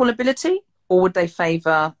have equal ability, or would they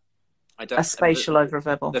favour I don't, a spatial over a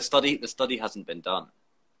verbal? The study hasn't been done.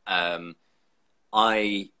 I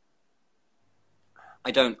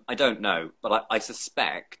don't know, but I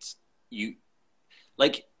suspect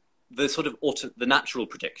like the sort of the natural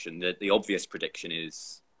prediction, the obvious prediction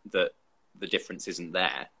is that the difference isn't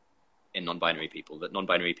there in non-binary people. That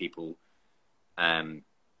non-binary people, are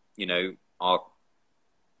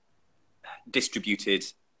distributed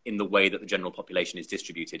in the way that the general population is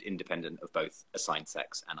distributed, independent of both assigned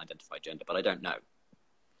sex and identified gender. But I don't know.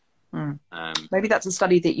 Maybe that's a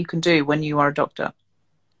study that you can do when you are a doctor.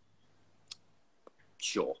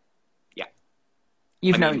 Sure. Yeah.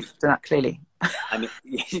 You've known that clearly. I mean,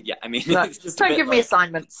 yeah. I mean, No, it's just don't give me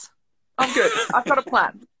assignments. I'm good. I've got a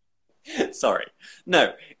plan. Sorry.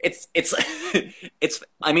 No, it's.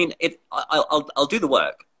 I mean, I'll do the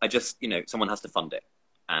work. I just, someone has to fund it,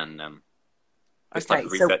 and this type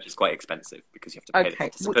of research is quite expensive because you have to pay the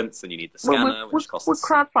participants and you need the scanner, which costs. We'll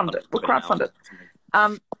crowdfund it. We'll crowdfund it.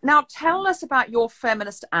 Now, tell us about your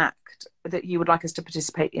feminist act that you would like us to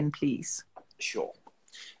participate in, please. Sure.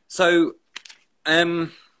 So,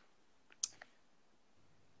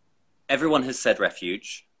 everyone has said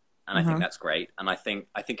refuge, and I think that's great. And I think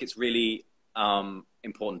it's really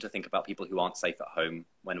important to think about people who aren't safe at home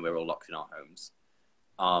when we're all locked in our homes.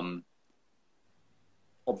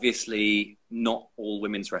 Obviously, not all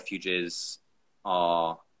women's refuges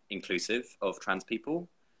are inclusive of trans people.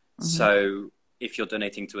 So if you're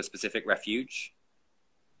donating to a specific refuge,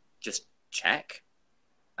 just check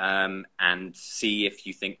and see if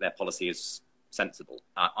you think their policy is sensible.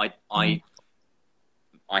 I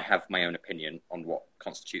have my own opinion on what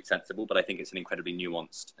constitutes sensible, but I think it's an incredibly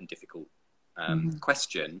nuanced and difficult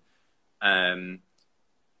question. But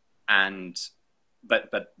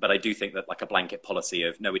I do think that like a blanket policy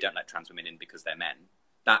of no, we don't let trans women in because they're men,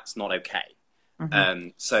 that's not okay.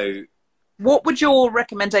 So what would your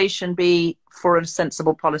recommendation be for a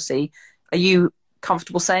sensible policy? Are you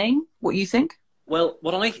comfortable saying what you think? Well,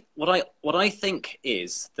 what I think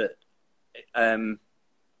is that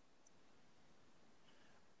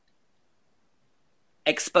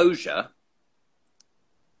exposure,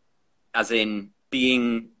 as in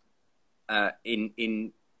being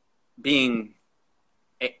being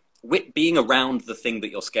around the thing that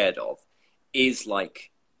you're scared of, is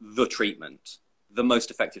like the treatment, the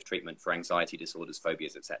most effective treatment for anxiety disorders,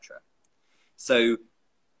 phobias, etc. So,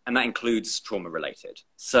 and that includes trauma related.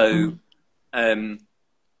 So,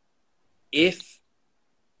 if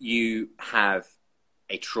you have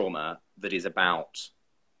a trauma that is about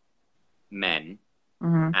men,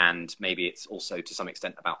 and maybe it's also to some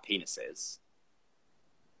extent about penises,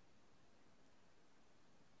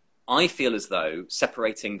 I feel as though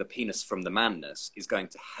separating the penis from the manness is going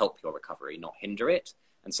to help your recovery, not hinder it.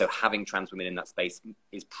 And so having trans women in that space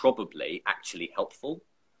is probably actually helpful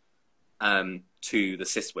to the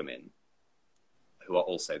cis women who are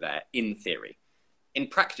also there, in theory. In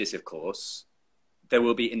practice, of course, there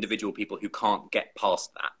will be individual people who can't get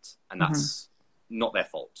past that, and that's not their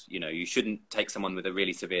fault. You shouldn't take someone with a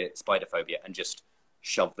really severe spider phobia and just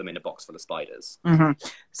shove them in a box full of spiders. In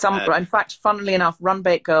fact, funnily enough,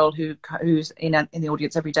 Runbait Girl, who's in the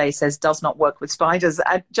audience every day, says does not work with spiders.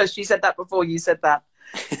 She said that before you said that.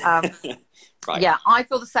 Right. Yeah, I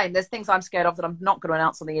feel the same. There's things I'm scared of that I'm not going to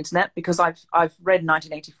announce on the internet because I've read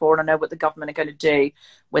 1984 and I know what the government are going to do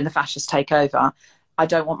when the fascists take over. I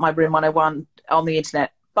don't want my Room 101 on the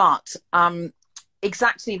internet, but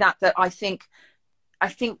exactly that I think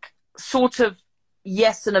sort of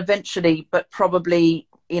yes, and eventually, but probably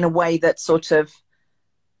in a way that's sort of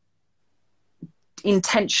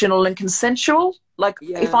intentional and consensual. Like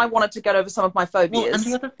if I wanted to get over some of my phobias. Well, and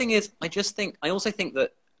the other thing is, I also think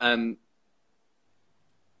that, I'm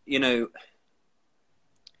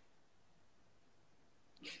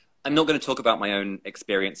not going to talk about my own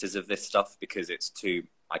experiences of this stuff because I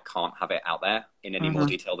can't have it out there in any more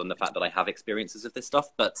detail than the fact that I have experiences of this stuff.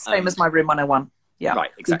 But same as my Room 101. Yeah,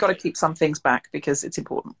 right, exactly. You've got to keep some things back because it's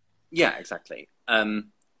important. Yeah, exactly.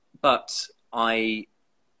 But I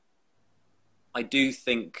do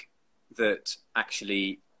think that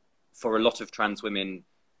actually for a lot of trans women,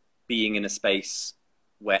 being in a space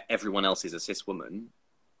where everyone else is a cis woman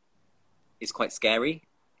is quite scary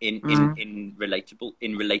in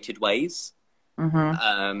related ways.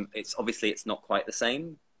 It's not quite the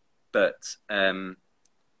same, but and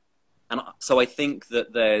so I think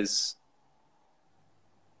that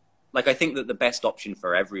I think that the best option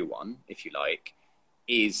for everyone, if you like,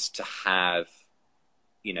 is to have,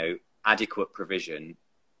 adequate provision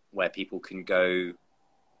where people can go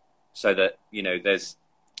so that,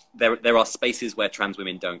 there are spaces where trans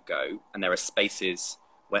women don't go, and there are spaces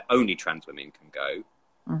where only trans women can go.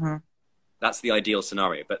 Mm-hmm. That's the ideal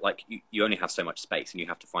scenario, but like you only have so much space, and you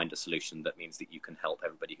have to find a solution that means that you can help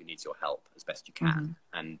everybody who needs your help as best you can.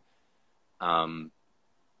 And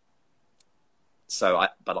so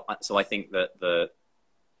I think that the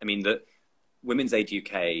Women's Aid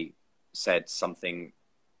UK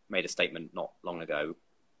made a statement not long ago,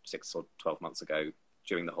 6 or 12 months ago,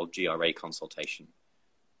 during the whole GRA consultation,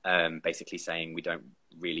 basically saying we don't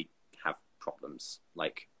really have problems.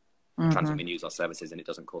 Like, trans women use our services and it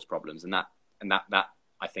doesn't cause problems. And that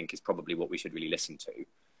I think is probably what we should really listen to.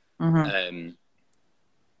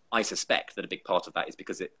 I suspect that a big part of that is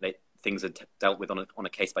because things are dealt with on a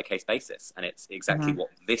case-by-case basis. And it's exactly what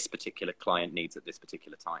this particular client needs at this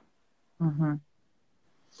particular time.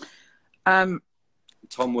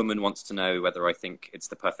 Tom Woman wants to know whether I think it's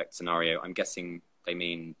the perfect scenario. I'm guessing they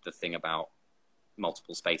mean the thing about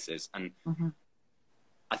multiple spaces. And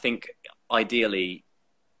I think ideally,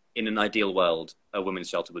 in an ideal world, a women's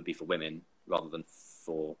shelter would be for women rather than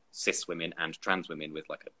for cis women and trans women with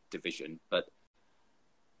like a division. But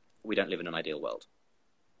we don't live in an ideal world.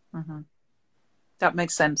 That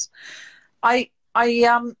makes sense. I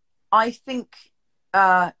think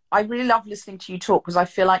I really love listening to you talk, because I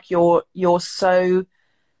feel like you're so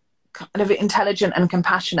kind of intelligent and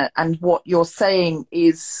compassionate, and what you're saying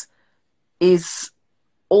is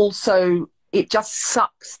also, it just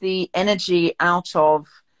sucks the energy out of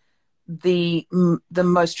the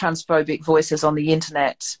most transphobic voices on the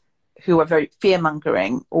internet, who are very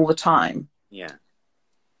fear-mongering all the time.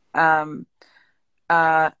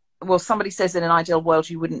 Well, somebody says in an ideal world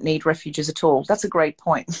you wouldn't need refuges at all. That's a great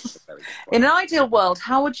point. In an ideal world,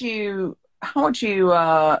 how would you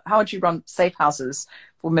run safe houses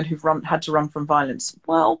for women who've had to run from violence?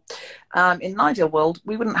 Well, in an ideal world,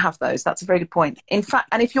 we wouldn't have those. That's a very good point. In fact,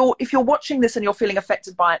 and if you're watching this and you're feeling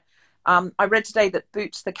affected by it, I read today that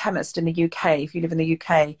Boots the chemist in the UK, if you live in the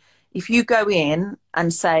UK, if you go in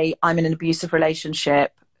and say, I'm in an abusive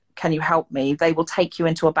relationship, can you help me? They will take you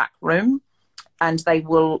into a back room and they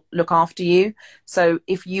will look after you. So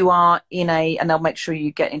if you are and they'll make sure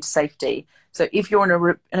you get into safety. So if you're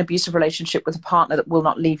in an abusive relationship with a partner that will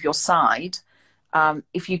not leave your side,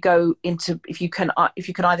 if you can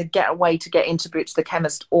either get away to get into Boots the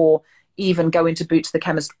chemist, or even go into Boots the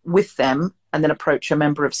chemist with them and then approach a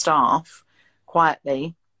member of staff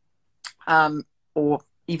quietly, or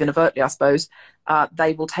even overtly, I suppose,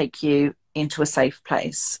 they will take you into a safe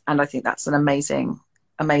place. And I think that's an amazing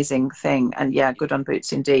thing. And yeah, good on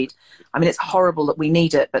Boots indeed. I mean, it's horrible that we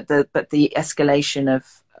need it, but the escalation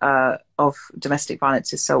of domestic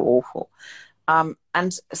violence is so awful. And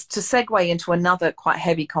to segue into another quite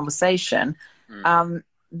heavy conversation,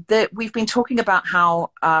 that we've been talking about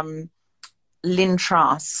how Lynn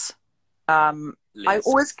Truss, I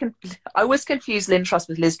always confuse Lynn Truss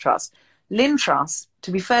with Liz Truss. Lynn Truss,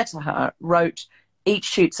 to be fair to her, wrote Eat,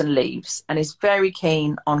 Shoots and Leaves and is very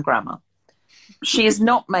keen on grammar. She is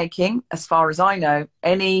not making, as far as I know,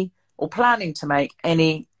 or planning to make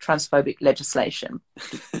any transphobic legislation.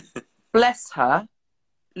 Bless her.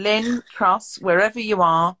 Lynn Truss, wherever you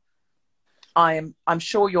are, I'm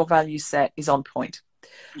sure your value set is on point.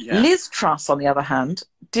 Yeah. Liz Truss, on the other hand,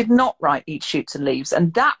 did not write Eat, Shoots and Leaves,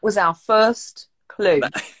 and that was our first clue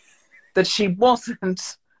that she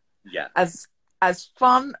wasn't as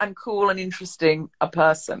fun and cool and interesting a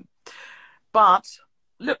person. But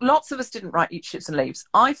look, lots of us didn't write Eat, Shoots and Leaves.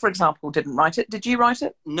 I, for example, didn't write it. Did you write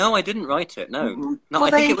it? No, I didn't write it. No, no. Well,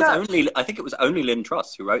 I think it was only Lynn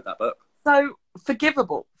Truss who wrote that book. So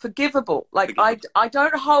forgivable. Like, I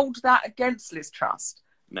don't hold that against Liz Truss.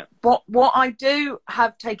 No. But what I do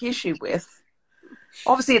take issue with,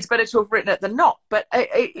 obviously, it's better to have written it than not. But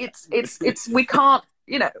it's we can't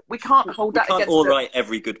hold that against. We can't all write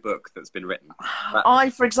every good book that's been written.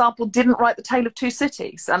 I, for example, didn't write The Tale of Two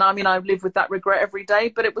Cities, and I mean, I live with that regret every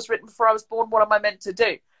day. But it was written before I was born. What am I meant to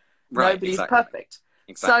do? Right, Nobody's exactly. perfect.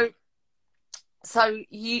 Exactly. So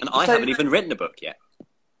you. And I haven't even written a book yet.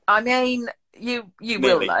 I mean, you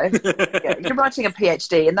will though. Yeah, you're writing a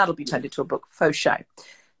PhD, and that'll be turned into a book, faux show.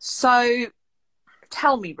 So,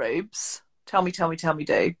 tell me, Reubs. Tell me,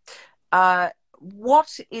 do.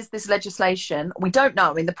 What is this legislation? We don't know.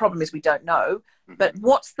 I mean, the problem is we don't know. But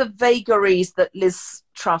what's the vagaries that Liz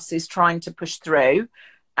Truss is trying to push through?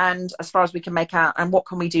 And as far as we can make out, and what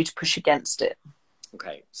can we do to push against it?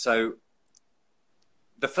 Okay, so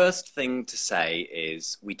the first thing to say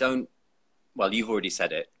is we don't, well, you've already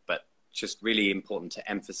said it, but just really important to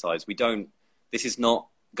emphasize, this is not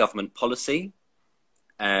government policy.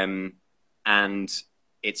 And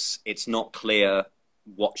it's not clear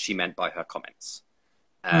what she meant by her comments.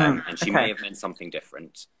 And she may have meant something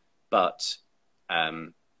different, but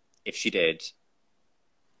if she did,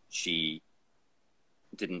 she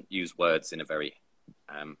didn't use words in a very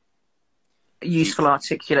useful,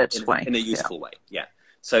 articulate way. In a useful way, yeah.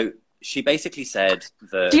 So she basically said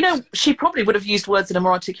that... Do you know, she probably would have used words in a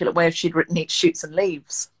more articulate way if she'd written "Eat shoots and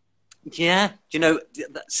leaves." Yeah. Do you know,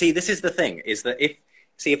 see, this is the thing, is that if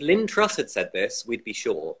Lynn Truss had said this, we'd be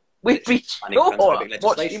sure. We'd be sure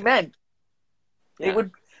what she meant. Yeah. It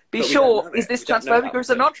would be sure, is this transphobic or is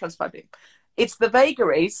it not transphobic? It's the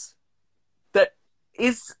vagaries that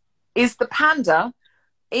is the panda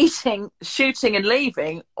eating, shooting and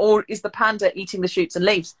leaving, or is the panda eating the shoots and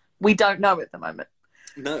leaves? We don't know at the moment.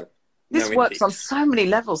 No. This works on so many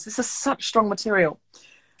levels. This is such strong material.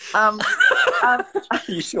 Are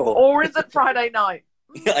you sure? Or is it Friday night?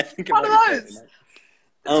 Yeah, I think one of those.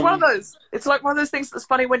 It's one of those. It's like one of those things that's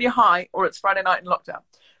funny when you're high, or it's Friday night in lockdown.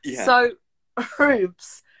 Yeah. So,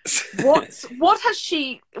 Reubs, what has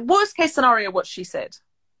she? Worst case scenario, what she said.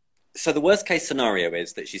 So the worst case scenario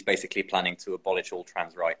is that she's basically planning to abolish all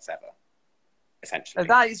trans rights ever. Essentially, so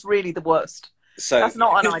that is really the worst. So that's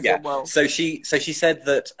not an ideal world. So she said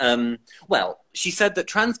that she said that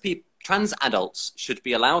trans adults should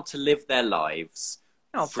be allowed to live their lives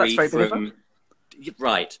free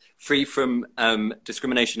from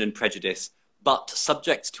discrimination and prejudice, but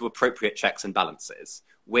subject to appropriate checks and balances.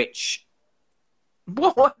 Which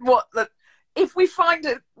if we find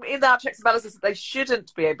it in our checks and balances that they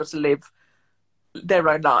shouldn't be able to live their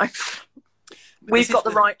own life, we've got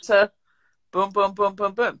the right to boom, boom, boom,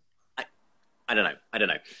 boom, boom. I don't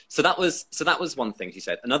know. So that was one thing she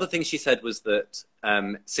said. Another thing she said was that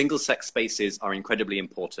single-sex spaces are incredibly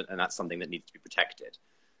important, and that's something that needs to be protected.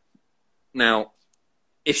 Now,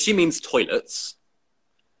 if she means toilets,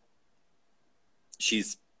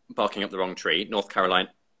 she's barking up the wrong tree. North Carolina,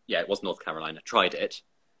 it was North Carolina, tried it,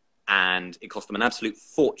 and it cost them an absolute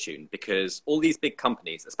fortune because all these big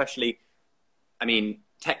companies, especially,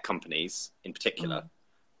 tech companies in particular,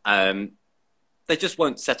 they just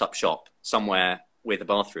won't set up shop somewhere with a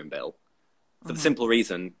bathroom bill for the simple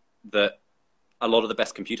reason that a lot of the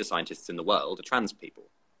best computer scientists in the world are trans people.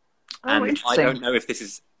 And I don't know if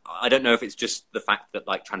it's just the fact that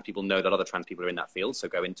trans people know that other trans people are in that field, so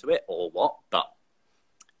go into it, or what, but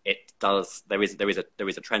it does. There is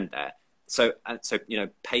a trend there. So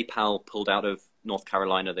PayPal pulled out of North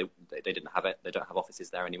Carolina. They didn't have it. They don't have offices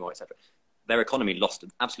there anymore, etc. Their economy lost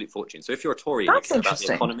an absolute fortune. So if you're a Tory and you care about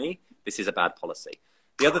the economy, this is a bad policy.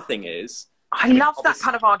 The other thing is... I love that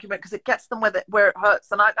kind of argument because it gets them where it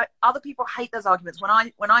hurts. And other people hate those arguments. When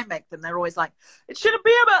I make them, they're always like, it shouldn't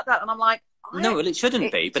be about that. And I'm like... No, well, it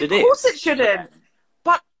shouldn't be, but it is. Of course it shouldn't.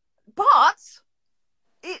 But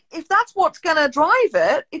if that's what's going to drive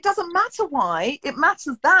it, it doesn't matter why. It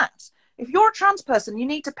matters that. If you're a trans person, you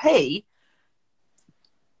need to pay.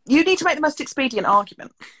 You need to make the most expedient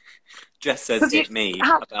argument. Jess says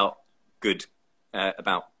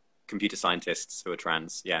about computer scientists who are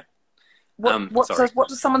trans. Yeah. What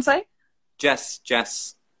does someone say? Jess,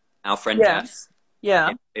 our friend Jess.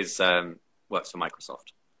 Yeah. Is works for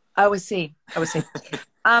Microsoft. Oh, I see.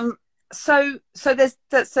 So there's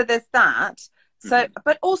that. So,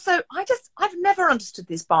 but also, I've never understood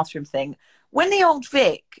this bathroom thing. When the old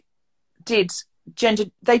Vic they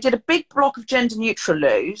did a big block of gender neutral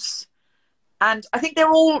loos, and I think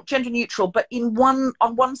they're all gender neutral, but on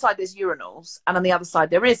one side there's urinals, and on the other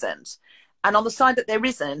side there isn't. And on the side that there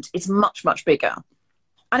isn't, it's much, much bigger.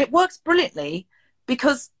 And it works brilliantly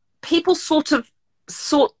because people sort of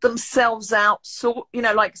sort themselves out. So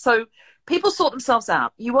people sort themselves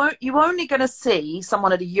out. You're only going to see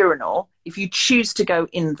someone at a urinal if you choose to go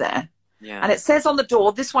in there. Yeah. And it says on the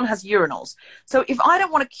door, this one has urinals. So if I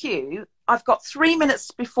don't want to queue, I've got 3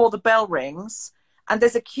 minutes before the bell rings, and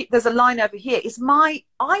there's a line over here.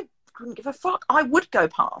 I couldn't give a fuck. I would go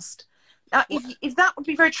past. Now, if that would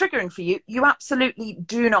be very triggering for you, you absolutely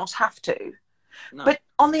do not have to. No. But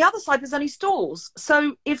on the other side, there's only stalls.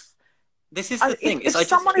 So if this is the thing, if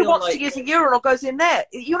someone who wants to use a urinal goes in there,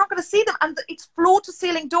 you're not going to see them, and it's floor to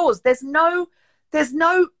ceiling doors. There's no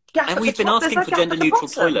gap. And we've been asking for gender neutral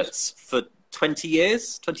toilets for 20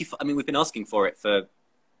 years. We've been asking for it for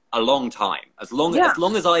a long time. As long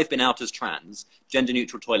as I've been out as trans, gender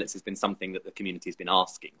neutral toilets has been something that the community has been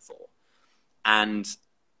asking for. And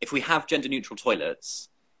if we have gender neutral toilets,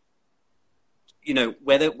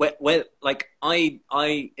 where I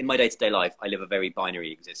in my day-to-day life, I live a very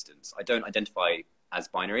binary existence. I don't identify as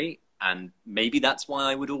binary, and maybe that's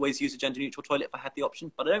why I would always use a gender neutral toilet if I had the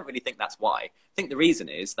option, but I don't really think that's why. I think the reason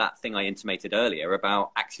is that thing I intimated earlier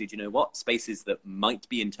about, actually, do you know what? Spaces that might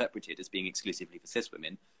be interpreted as being exclusively for cis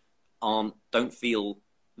women don't feel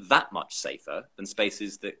that much safer than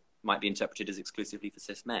spaces that might be interpreted as exclusively for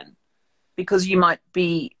cis men. Because you might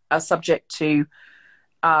be subject to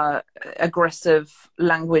aggressive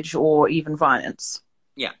language or even violence.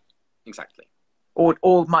 Yeah, exactly.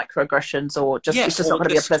 Or microaggressions, or just it's just not going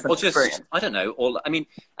to be a pleasant experience. I don't know. Or I mean,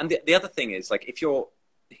 and the other thing is, like, if you're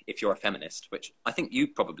a feminist, which I think you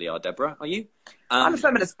probably are, Deborah, are you? I'm a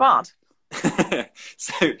feminist, but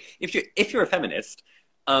so if you're a feminist,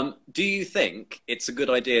 do you think it's a good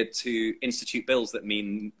idea to institute bills that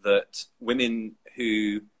mean that women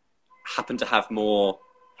who happen to have more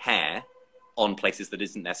hair on places that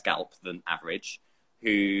isn't their scalp than average,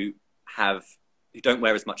 who don't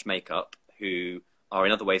wear as much makeup, who are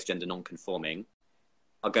in other ways gender non-conforming,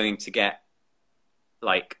 are going to get,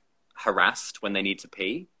 like, harassed when they need to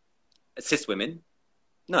pee? Cis women?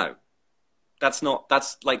 No. That's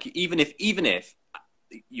like, even if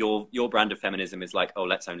your brand of feminism is like, oh,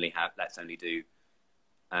 let's only do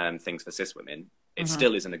things for cis women, it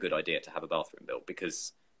still isn't a good idea to have a bathroom bill,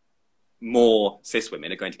 because more cis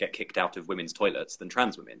women are going to get kicked out of women's toilets than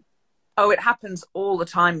trans women. Oh, it happens all the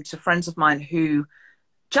time to friends of mine who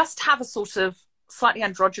just have a sort of slightly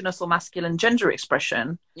androgynous or masculine gender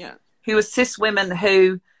expression. Yeah. Who are cis women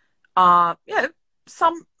who are,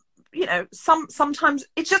 sometimes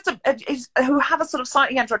it's just who have a sort of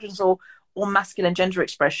slightly androgynous or masculine gender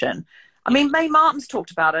expression. I mean, Mae Martin's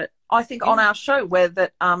talked about it, I think, on our show, where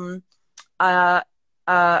that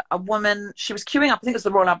a woman, she was queuing up, I think it was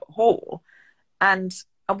the Royal Albert Hall, and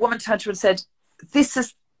a woman turned to her and said, this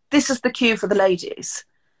is the queue for the ladies.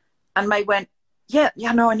 And Mae went, yeah,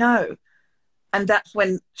 no, I know. And that's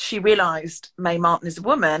when she realised Mae Martin is a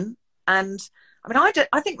woman. And I mean,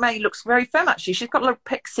 I think Mae looks very femme, actually. She's got a little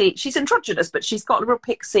pixie, she's androgynous, but she's got a little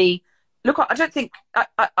pixie look. I don't think,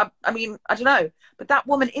 I mean, I don't know, but that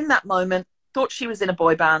woman in that moment thought she was in a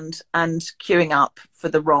boy band and queuing up for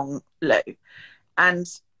the wrong loo. And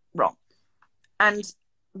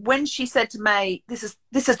when she said to Mae, this is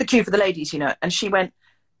the queue for the ladies, and she went,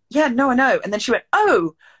 yeah, no, I know. And then she went,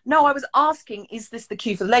 oh, no, I was asking, is this the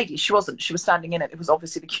queue for the ladies? She wasn't. She was standing in it. It was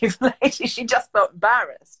obviously the queue for the ladies. She just felt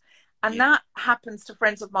embarrassed. And that happens to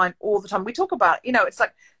friends of mine all the time. We talk about, it's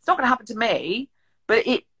like, it's not going to happen to me, but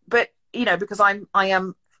because I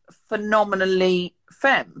am phenomenally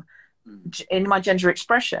femme in my gender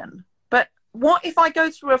expression. But what if I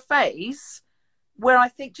go through a phase where I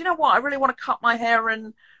think, do you know what? I really want to cut my hair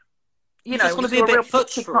and, you just want to be a bit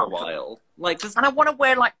futz for a while. And I want to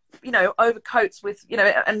wear, like, overcoats with,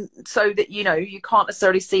 and so that, you can't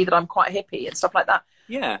necessarily see that I'm quite hippie and stuff like that.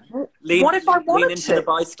 Yeah. What if I wanted lean into the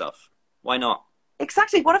bi stuff? Why not?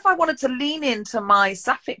 Exactly. What if I wanted to lean into my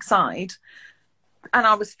sapphic side and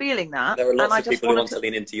I was feeling that? There are lots of people who want to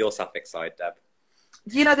lean into your sapphic side, Deb.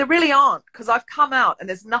 There really aren't, because I've come out and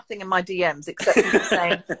there's nothing in my DMs except people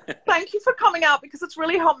saying, thank you for coming out because it's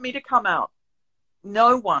really helped me to come out.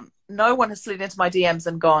 No one has slid into my DMs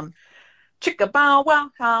and gone, chicka bow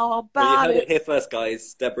wow, how about well, you heard it here first,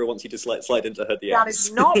 guys. Deborah wants you to slide into her DMs. That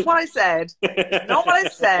is not what I said. Not what I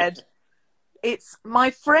said. It's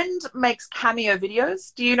my friend makes cameo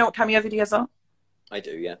videos. Do you know what cameo videos are? I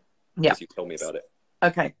do, yeah. Yeah. Because you told me about it.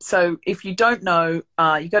 Okay, so if you don't know,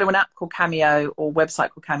 you go to an app called Cameo or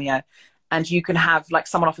website called Cameo, and you can have, like,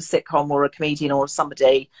 someone off a sitcom or a comedian or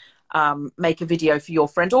somebody make a video for your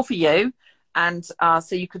friend or for you. And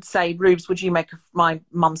so you could say, Reubs, would you make my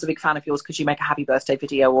mum's a big fan of yours. Could you make a happy birthday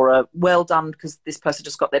video or a well done because this person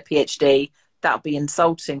just got their PhD? That would be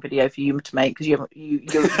insulting video for you to make because you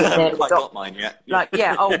haven't quite got mine yet. Like,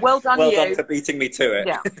 yeah, oh, well done, well done for beating me to it.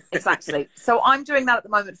 Yeah, exactly. So I'm doing that at the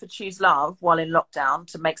moment for Choose Love while in lockdown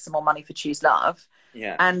to make some more money for Choose Love.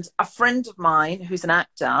 Yeah. And a friend of mine who's an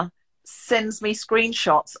actor sends me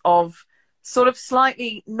screenshots of sort of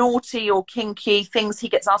slightly naughty or kinky things he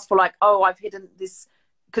gets asked for, like, oh, I've hidden this,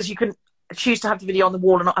 because you can choose to have the video on the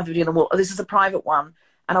wall or not have the video on the wall. Oh, this is a private one.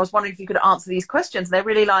 And I was wondering if you could answer these questions. And they're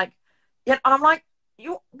really like, yeah, and I'm like,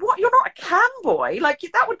 you're not a cam boy. Like,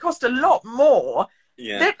 that would cost a lot more.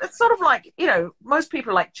 Yeah. It's sort of like, most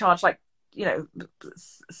people like charge like,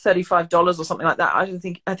 $35 or something like that.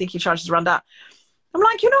 I think he charges around that. I'm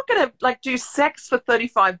like, you're not going to like do sex for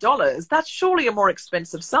 $35. That's surely a more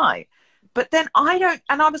expensive site. But then I don't,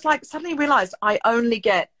 and I was like, suddenly realized I only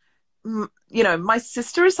get, my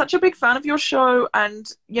sister is such a big fan of your show, and,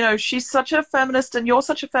 she's such a feminist and you're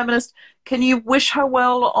such a feminist. Can you wish her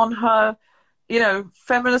well on her,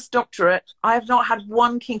 feminist doctorate? I have not had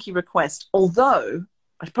one kinky request, although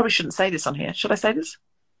I probably shouldn't say this on here. Should I say this?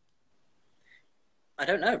 I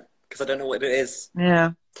don't know, because I don't know what it is.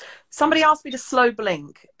 Yeah. Somebody asked me to slow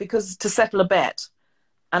blink to settle a bet,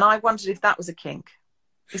 and I wondered if that was a kink.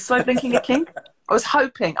 Is slow blinking a kink?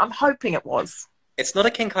 I'm hoping it was. It's not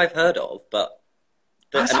a kink I've heard of, but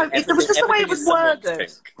it was just the way it was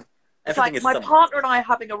worded. It's like my partner and I are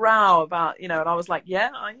having a row about, and I was like, yeah,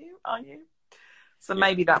 are you? So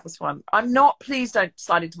maybe that was one. I'm not, please don't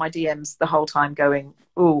slide into my DMs the whole time going,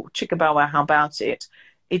 ooh, chicka bow wow, how about it?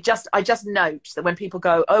 I just note that when people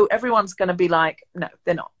go, oh, everyone's going to be like, no,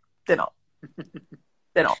 they're not. They're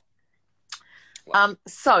not. Well,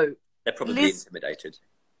 so they're probably Liz, intimidated.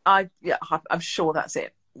 I'm sure that's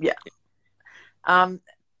it. Yeah.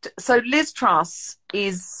 So Liz Truss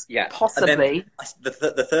is possibly...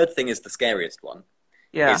 The third thing is the scariest one.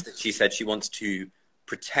 Yeah. Is that she said she wants to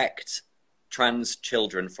protect trans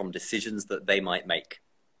children from decisions that they might make.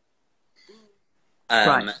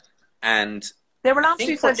 Right. And they're allowed to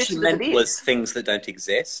do so what she meant was things that don't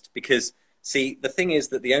exist. Because, see, the thing is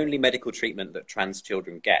that the only medical treatment that trans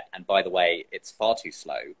children get, and by the way, it's far too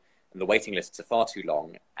slow, and the waiting lists are far too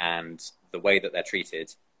long, and the way that they're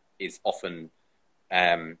treated is often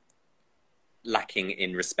lacking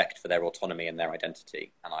in respect for their autonomy and their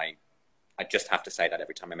identity. And I just have to say that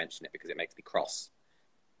every time I mention it because it makes me cross.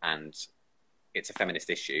 And it's a feminist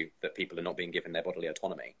issue that people are not being given their bodily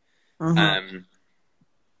autonomy. Mm-hmm.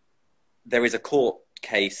 There is a court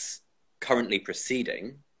case currently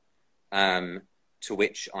proceeding to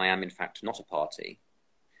which I am in fact not a party,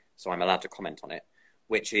 so I'm allowed to comment on it,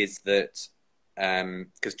 which is that,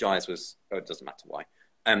 because Giles was, it doesn't matter why.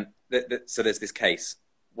 So there's this case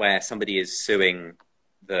where somebody is suing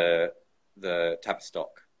the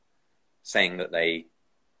Tavistock, saying that they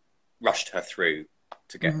rushed her through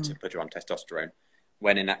to get to put her on testosterone,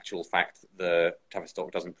 when in actual fact the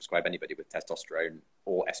Tavistock doesn't prescribe anybody with testosterone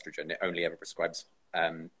or estrogen. It only ever prescribes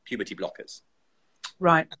puberty blockers.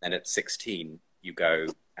 Right. And then at 16, you go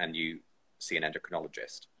and you see an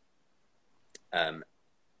endocrinologist.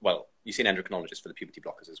 Well, you see an endocrinologist for the puberty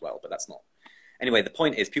blockers as well, but that's not. Anyway, the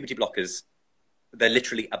point is puberty blockers, they're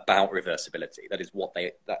literally about reversibility. That is what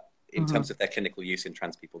in terms of their clinical use in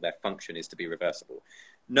trans people, their function is to be reversible.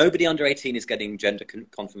 Nobody under 18 is getting gender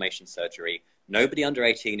confirmation surgery. Nobody under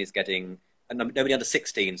 18 is getting, nobody under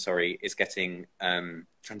 16, sorry, is getting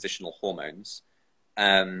transitional hormones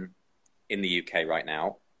in the UK right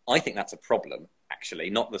now. I think that's a problem, actually,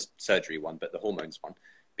 not the surgery one, but the hormones one,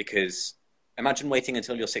 because imagine waiting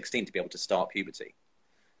until you're 16 to be able to start puberty.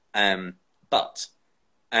 But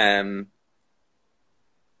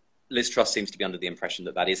Liz Truss seems to be under the impression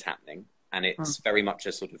that that is happening, and it's very much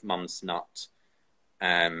a sort of mum's nut,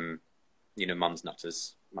 mum's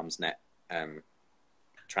nutters, mum's net,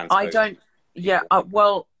 trans. I don't,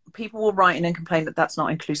 well, people will write in and complain that that's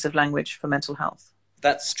not inclusive language for mental health.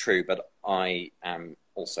 That's true, but I am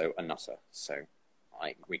also a nutter, so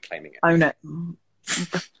I'm reclaiming it. Own it.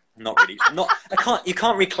 Not really. I can't. You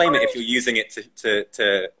can't reclaim it if you're using it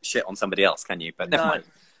to shit on somebody else, can you? But never mind.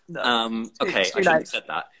 No. Okay, I shouldn't have said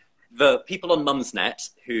that. The people on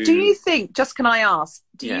Mumsnet who... Do you think, can I ask,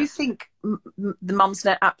 you think the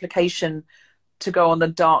Mumsnet application to go on the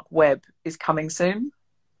dark web is coming soon?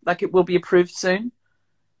 Like it will be approved soon?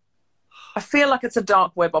 I feel like it's a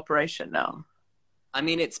dark web operation now. I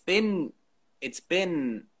mean, it's been,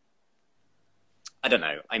 I don't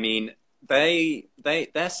know. I mean, there's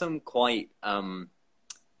some quite, there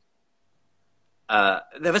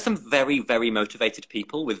are some very, very motivated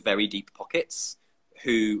people with very deep pockets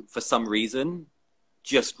who, for some reason,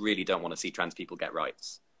 just really don't want to see trans people get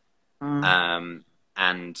rights. And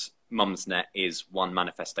Mumsnet is one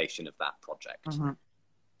manifestation of that project.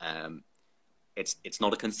 It's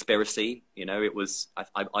not a conspiracy, it was,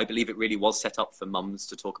 I believe it really was set up for mums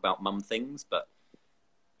to talk about mum things, but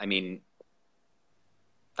I mean,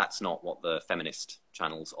 that's not what the feminist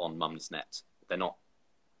channels on Mumsnet, they're not.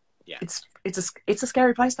 Yeah. It's a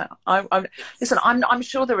scary place now. Listen, I'm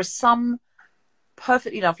sure there are some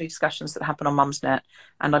perfectly lovely discussions that happen on Mumsnet,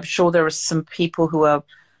 and I'm sure there are some people who are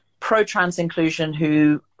pro-trans inclusion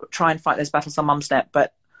who try and fight those battles on Mumsnet,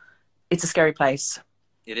 but it's a scary place.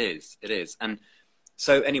 It is. And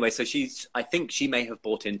so anyway, I think she may have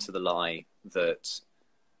bought into the lie that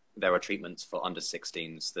there are treatments for under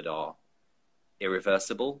 16s that are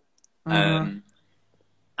irreversible. And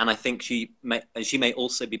I think she may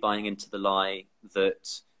also be buying into the lie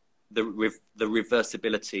that the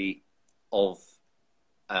reversibility of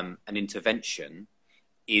an intervention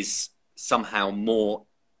is somehow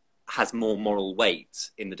has more moral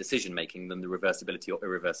weight in the decision making than the reversibility or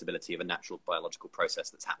irreversibility of a natural biological process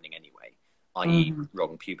that's happening anyway, i.e.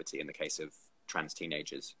 wrong puberty in the case of trans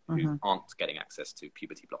teenagers who aren't getting access to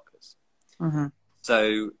puberty blockers.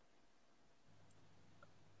 So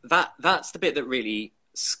that's the bit that really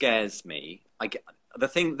scares me. I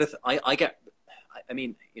I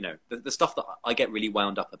mean, you know, the stuff that I get really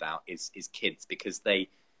wound up about is kids, because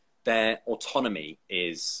their autonomy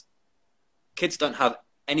is, kids don't have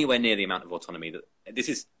anywhere near the amount of autonomy that this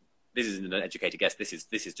is an educated guess. This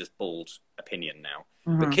is just bald opinion now,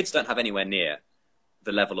 but kids don't have anywhere near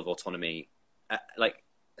the level of autonomy, like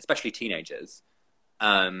especially teenagers,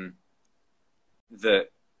 that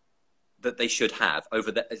they should have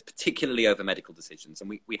particularly over medical decisions. And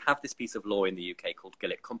we have this piece of law in the UK called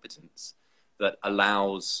Gillick competence that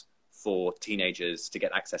allows for teenagers to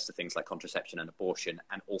get access to things like contraception and abortion,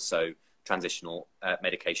 and also transitional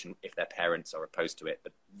medication if their parents are opposed to it.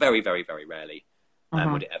 But very, very, very rarely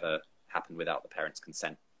would it ever happen without the parents'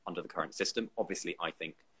 consent under the current system. Obviously, I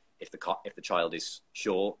think if the child is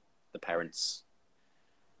sure, the parents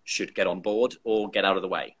should get on board or get out of the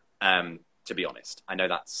way. To be honest, I know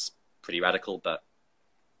that's pretty radical, but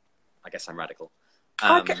I guess I'm radical.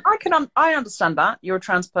 I understand that you're a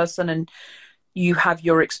trans person and you have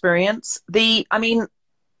your experience. I mean,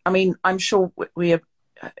 I'm sure we have.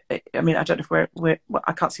 I mean, I don't know if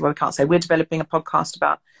I can't see why we can't say we're developing a podcast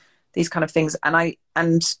about these kind of things.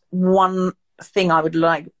 And one thing I would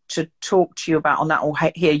like to talk to you about on that, or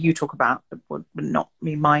hear you talk about, would not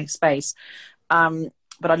be my space, but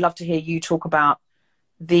I'd love to hear you talk about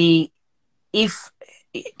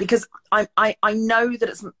because I know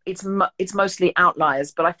that it's mostly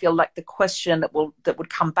outliers, but I feel like the question that would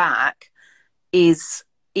come back is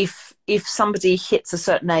if somebody hits a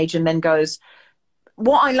certain age and then goes,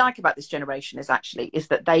 what I like about this generation is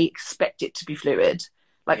that they expect it to be fluid.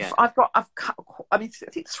 Like, yeah. I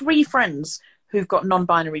think 3 friends who've got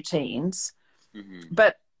non-binary teens,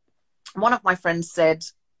 but one of my friends said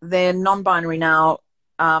they're non-binary now.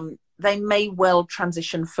 They may well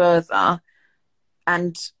transition further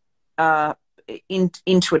and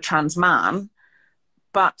into a trans man,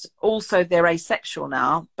 but also they're asexual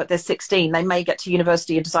now, but they're 16. They may get to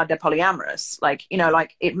university and decide they're polyamorous. Like, you know,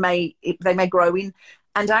 like they may grow in,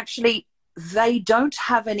 and actually they don't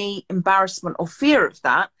have any embarrassment or fear of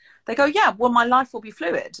that. They go, yeah, well, my life will be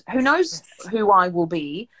fluid. Who knows who I will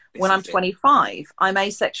be when I'm 25? I'm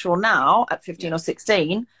asexual now at 15 or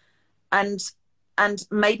 16, and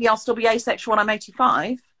maybe I'll still be asexual when I'm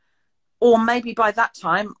 85. Or maybe by that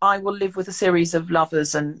time I will live with a series of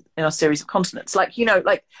lovers and a series of continents. Like, you know,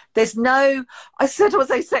 like there's no, I said I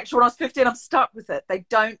was asexual when I was 15, I'm stuck with it. They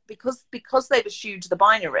don't, because they've eschewed the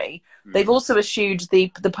binary, they've also eschewed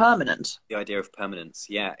the permanent. The idea of permanence.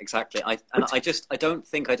 Yeah, exactly. I don't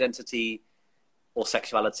think identity or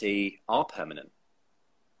sexuality are permanent.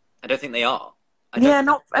 I don't think they are.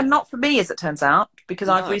 Not for me, as it turns out, because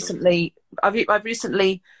I've recently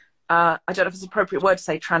I don't know if it's an appropriate word to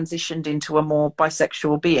say transitioned into a more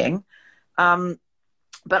bisexual being,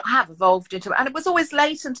 but I have evolved into it. And it was always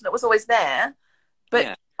latent and it was always there.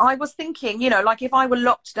 But I was thinking, you know, like if I were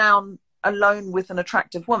locked down alone with an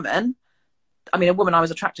attractive woman, I mean, a woman I was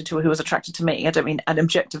attracted to who was attracted to me. I don't mean an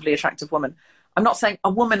objectively attractive woman. I'm not saying a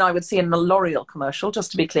woman I would see in a L'Oreal commercial,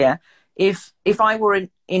 just to be clear. If I were in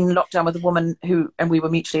lockdown with a woman and we were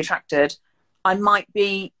mutually attracted, I might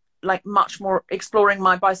be like much more exploring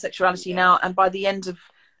my bisexuality now, and by the end of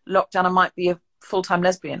lockdown I might be a full-time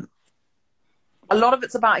lesbian. A lot of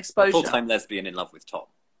it's about exposure. Full-time lesbian in love with Tom,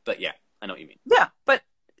 but yeah, I know what you mean. Yeah, but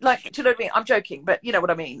like, do you know what I mean? I'm joking, but you know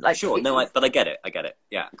what I mean. Like, sure, but I get it.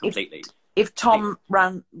 Yeah, completely. If Tom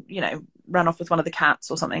ran off with one of the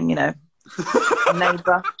cats or something, you know,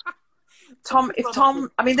 neighbour.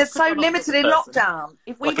 I mean, they're so limited in lockdown.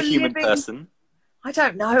 If we were a human person. I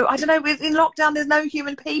don't know. In lockdown, there's no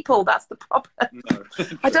human people. That's the problem. No.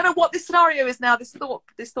 I don't know what this scenario is now. This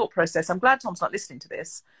thought process. I'm glad Tom's not listening to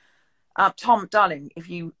this. Tom, darling, if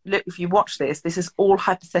you watch this is all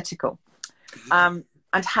hypothetical, and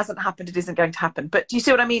hasn't happened. It isn't going to happen. But do you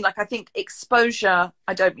see what I mean? Like, I think exposure.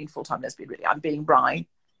 I don't mean full-time lesbian. Really, I'm being wry.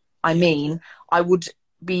 I mean, I would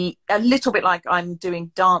be a little bit like I'm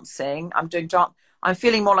doing dancing. I'm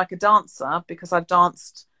feeling more like a dancer because I've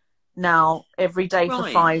danced now every day for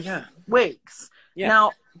 5 weeks. Yeah.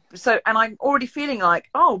 Now, and I'm already feeling like,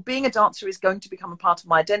 being a dancer is going to become a part of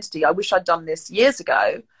my identity. I wish I'd done this years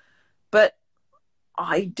ago, but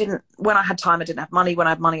I didn't. When I had time, I didn't have money. When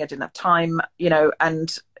I had money, I didn't have time, you know,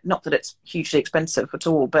 and not that it's hugely expensive at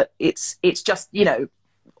all, but it's just, you know,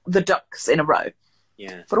 the ducks in a row.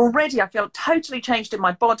 Yeah. But already I feel totally changed in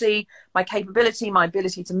my body, my capability, my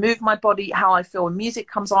ability to move my body, how I feel when music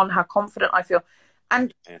comes on, how confident I feel.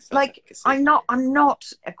 And I'm not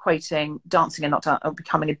equating dancing and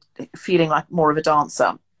feeling like more of a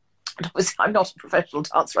dancer. I'm not a professional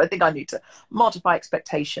dancer. I think I need to modify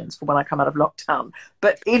expectations for when I come out of lockdown.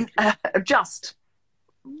 But in just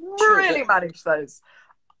really manage those.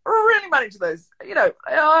 really manage those.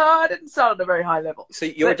 I didn't start at a very high level. So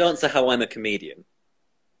you're a dancer how I'm a comedian.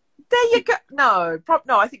 There you go. No,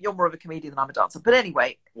 I think you're more of a comedian than I'm a dancer. But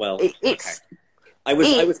anyway, well, it's. Okay. I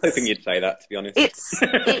was hoping you'd say that, to be honest.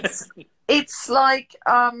 It's like,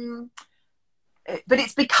 but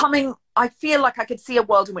it's becoming. I feel like I could see a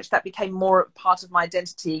world in which that became more part of my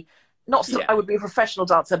identity. Not so I would be a professional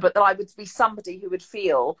dancer, but that I would be somebody who would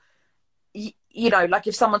feel, like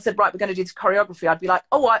if someone said, right, we're going to do this choreography, I'd be like,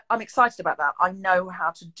 oh, I'm excited about that. I know how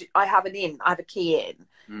to do. I have a key in,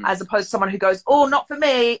 as opposed to someone who goes, oh, not for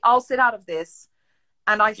me. I'll sit out of this.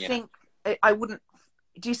 And I think I wouldn't.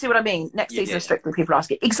 Do you see what I mean? Next season of Strictly, people are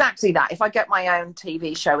asking exactly that. If I get my own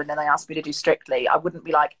TV show and then they ask me to do Strictly, I wouldn't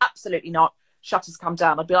be like, absolutely not. Shutters come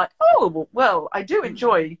down. I'd be like, oh, well, I do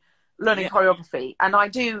enjoy learning choreography, and I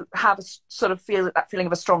do have a sort of that feeling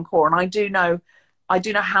of a strong core, and I do know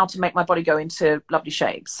how to make my body go into lovely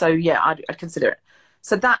shapes. So yeah, I'd consider it.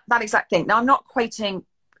 So that exact thing. Now I'm not equating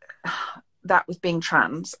that with being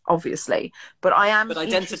trans, obviously, but I am. But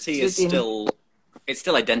identity is still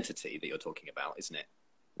identity that you're talking about, isn't it?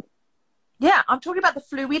 Yeah, I'm talking about the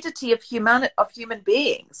fluidity of human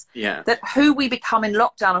beings. Yeah. That who we become in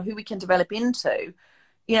lockdown or who we can develop into,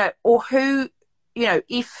 or who,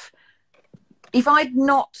 if I'd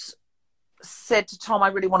not said to Tom, I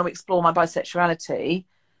really want to explore my bisexuality,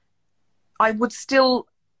 I would still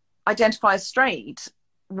identify as straight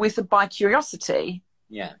with a bi curiosity.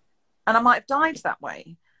 Yeah. And I might have died that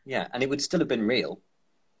way. Yeah, and it would still have been real.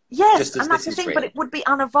 Yes, and that's the thing, but it would be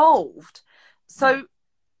unevolved. So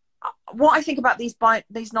what I think about these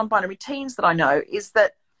non-binary teens that I know is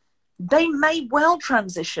that they may well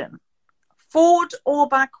transition forward or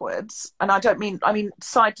backwards, and I mean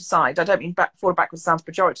side to side. I don't mean forward backwards sounds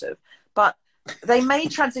pejorative, but they may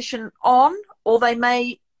transition on, or they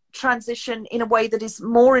may transition in a way that is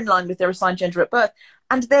more in line with their assigned gender at birth,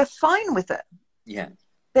 and they're fine with it. Yeah.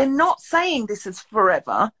 They're not saying this is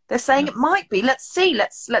forever. They're saying it might be. Let's see.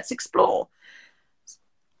 Let's explore.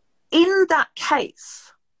 In that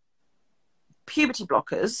case, puberty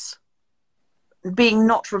blockers being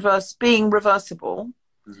reversible,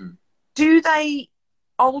 do they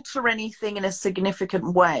alter anything in a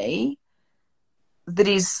significant way that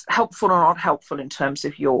is helpful or not helpful in terms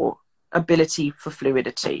of your ability for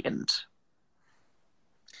fluidity? And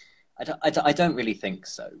I don't really think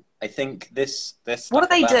so. I think this what do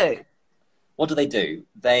they do? What do they do?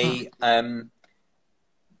 They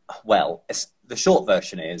the short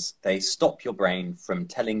version is they stop your brain from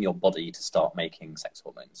telling your body to start making sex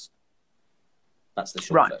hormones. That's the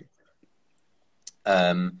short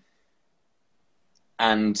version.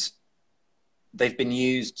 And they've been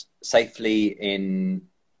used safely in.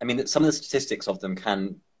 I mean, some of the statistics of them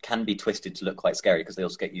can be twisted to look quite scary, because they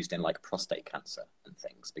also get used in like prostate cancer and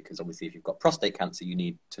things, because obviously if you've got prostate cancer, you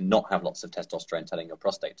need to not have lots of testosterone telling your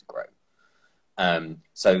prostate to grow.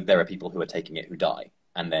 So there are people who are taking it who die.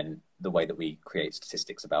 And then the way that we create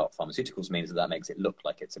statistics about pharmaceuticals means that makes it look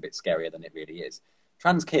like it's a bit scarier than it really is.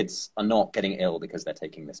 Trans kids are not getting ill because they're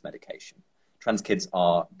taking this medication. Trans kids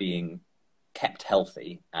are being kept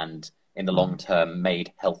healthy and in the long term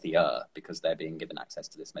made healthier because they're being given access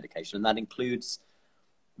to this medication. And that includes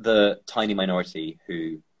the tiny minority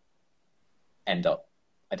who end up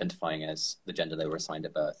identifying as the gender they were assigned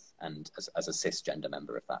at birth and as a cisgender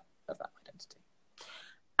member of that identity.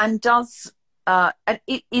 And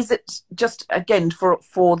is it just, again,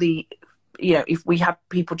 for the, if we have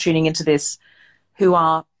people tuning into this who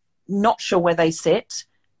are not sure where they sit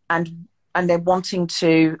and they're wanting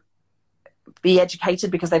to be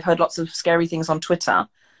educated because they've heard lots of scary things on Twitter.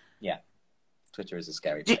 Yeah. Twitter is a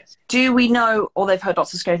scary place. Do we know, or they've heard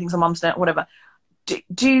lots of scary things on Mumsnet or whatever,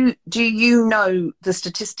 do you know the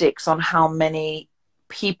statistics on how many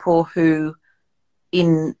people who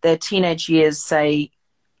in their teenage years say,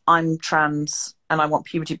 I'm trans and I want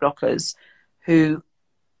puberty blockers, who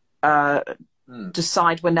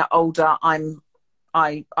decide when they're older,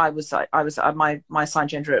 my assigned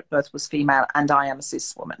gender at birth was female and I am a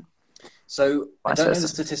cis woman? So I don't know the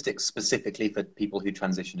statistics specifically for people who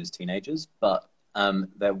transition as teenagers, but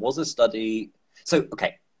there was a study. So,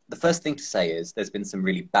 okay, the first thing to say is there's been some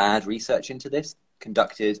really bad research into this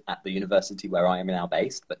conducted at the university where I am now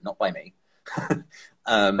based, but not by me.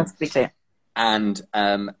 Let's be clear. And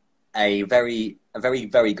a very,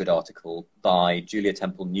 very good article by Julia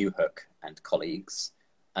Temple Newhook and colleagues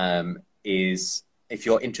is, if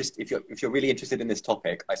you're really interested in this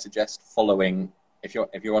topic, I suggest following. If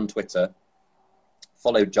you're on Twitter,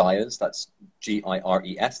 follow GIRES, that's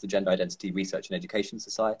GIRES, the Gender Identity Research and Education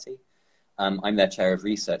Society. I'm their chair of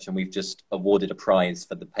research, and we've just awarded a prize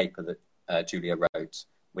for the paper that Julia wrote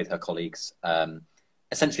with her colleagues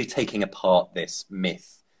essentially taking apart this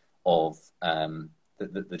myth of the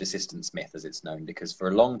desistance myth, as it's known, because for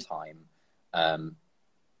a long time,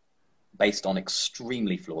 based on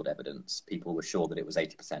extremely flawed evidence, people were sure that it was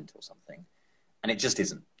 80% or something, and it just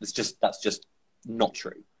isn't. That's just not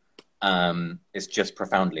true. It's just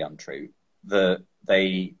profoundly untrue.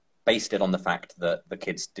 They based it on the fact that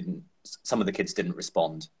some of the kids didn't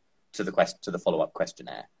respond to the follow-up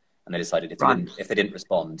questionnaire, and they decided if they didn't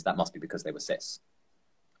respond, that must be because they were cis,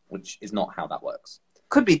 which is not how that works.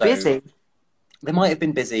 Could be busy. They might have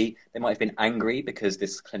been busy. They might have been angry because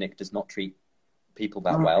this clinic does not treat people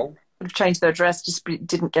that well. Would have changed their address,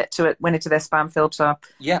 didn't get to it, went into their spam filter.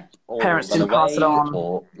 Yeah. Or parents didn't pass it on.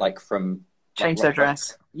 Or from change their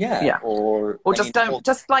address. Yeah. Or just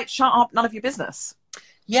shut up, none of your business.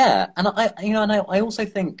 Yeah, and I also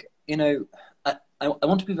think, I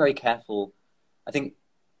want to be very careful. I think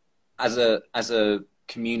as a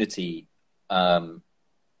community, and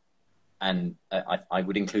I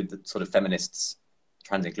would include the sort of feminists,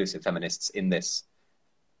 trans-inclusive feminists in this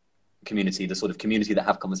community, the sort of community that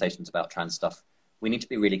have conversations about trans stuff. We need to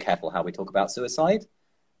be really careful how we talk about suicide.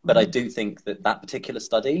 But I do think that particular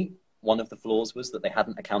study, one of the flaws was that they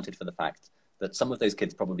hadn't accounted for the fact that some of those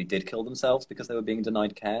kids probably did kill themselves because they were being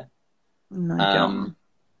denied care.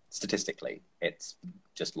 Statistically, it's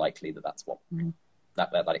just likely that's what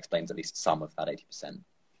that explains at least some of that 80%.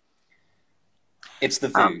 It's the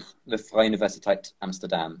VU, the Vrije Universiteit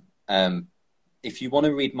Amsterdam. If you want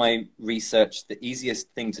to read my research, the easiest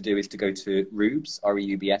thing to do is to go to Reubs,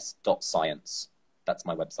 REUBS.science. That's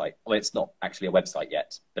my website. Well, it's not actually a website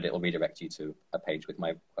yet, but it'll redirect you to a page with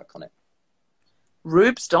my work on it.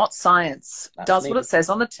 Reubs.science. Does what it says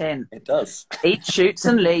on the tin. It does. Eats, shoots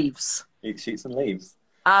and leaves. Eats, shoots and leaves.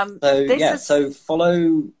 So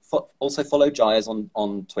follow Giles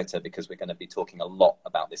on Twitter, because we're going to be talking a lot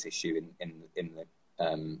about this issue in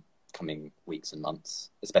the coming weeks and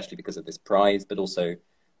months, especially because of this prize, but also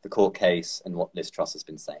the court case and what Liz Truss has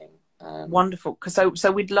been saying. Wonderful. So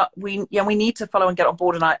we need to follow and get on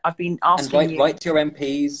board. And I've been asking you. Write to your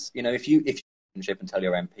MPs. If you and tell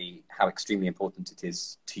your MP how extremely important it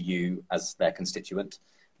is to you as their constituent.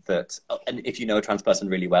 And if you know a trans person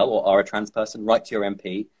really well or are a trans person, write to your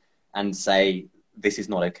MP and say this is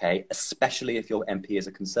not okay, especially if your MP is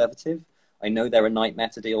a Conservative. I know they're a nightmare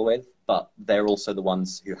to deal with, but they're also the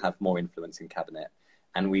ones who have more influence in cabinet.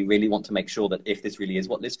 And we really want to make sure that if this really is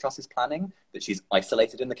what Liz Truss is planning, that she's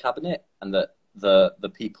isolated in the cabinet, and that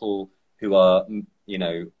the people who are,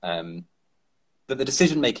 that the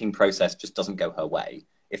decision-making process just doesn't go her way,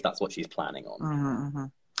 if that's what she's planning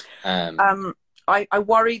on. I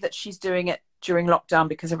worry that she's doing it during lockdown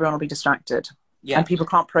because everyone will be distracted. Yeah. And people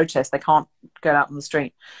can't protest. They can't go out on the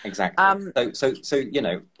street. Exactly. So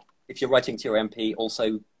if you're writing to your MP,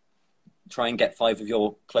 also try and get 5 of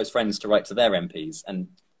your close friends to write to their MPs, and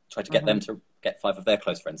try to get them to get 5 of their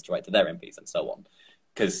close friends to write to their MPs, and so on.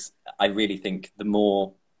 Because I really think the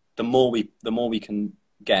more we can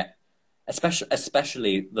get,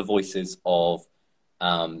 especially the voices of,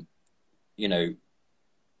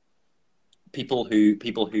 people who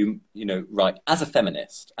write as a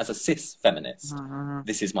feminist, as a cis feminist,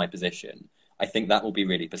 this is my position. I think that will be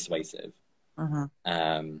really persuasive.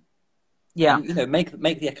 And, make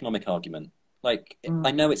the economic argument.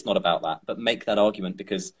 I know it's not about that, but make that argument,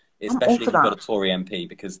 because especially if you've got a Tory MP,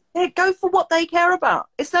 because go for what they care about.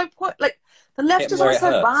 It's no point. The left is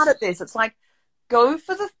also bad at this. It's go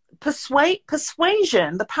for the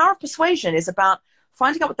persuasion. The power of persuasion is about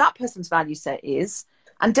finding out what that person's value set is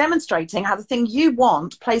and demonstrating how the thing you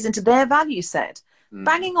want plays into their value set.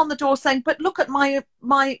 Banging on the door saying, but look at my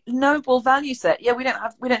noble value set. Yeah, we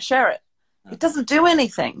don't share it. It doesn't do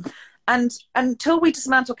anything. And until we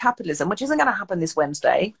dismantle capitalism, which isn't going to happen this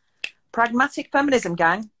Wednesday, pragmatic feminism,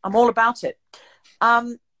 gang, I'm all about it.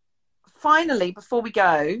 Finally, before we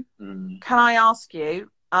go, can I ask you,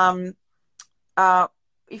 if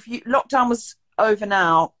lockdown was over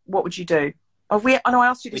now, what would you do? I know I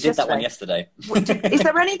asked you this yesterday. We did that one yesterday. Is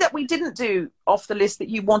there any that we didn't do off the list that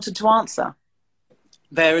you wanted to answer?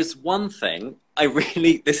 There is one thing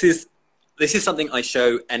this is something I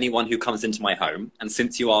show anyone who comes into my home. And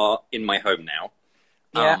since you are in my home now,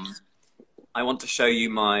 I want to show you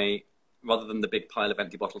rather than the big pile of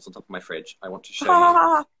empty bottles on top of my fridge, I want to show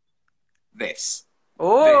you this.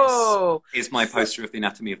 Oh, this is my poster of the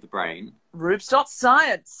anatomy of the brain.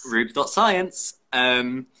 Reubs.science. Reubs.science.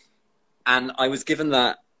 And I was given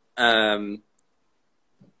that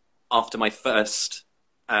after my first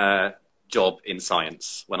job in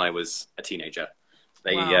science when I was a teenager.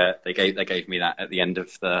 They gave me that at the end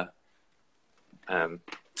of the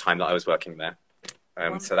time that I was working there.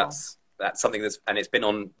 So that's that's something and it's been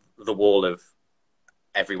on the wall of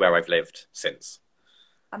everywhere I've lived since.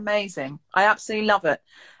 Amazing. I absolutely love it.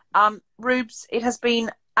 Reubs, it has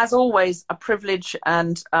been, as always, a privilege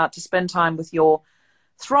and to spend time with your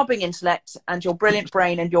throbbing intellect and your brilliant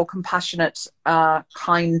brain and your compassionate,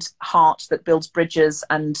 kind heart that builds bridges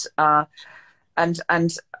and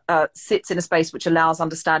sits in a space which allows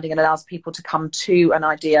understanding and allows people to come to an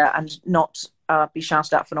idea and not be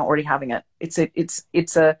shouted at for not already having it.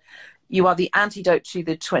 You are the antidote to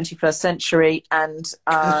the 21st century, and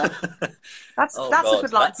that's a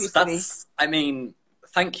good line for you, Stevie. I mean,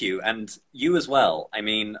 thank you, and you as well. I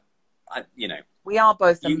mean, we are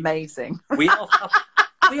both amazing. We are.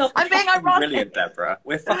 I'm being ironic. Brilliant, Deborah.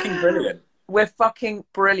 We're fucking brilliant. We're fucking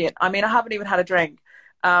brilliant. I mean, I haven't even had a drink.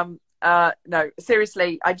 No,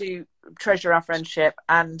 seriously, I do treasure our friendship,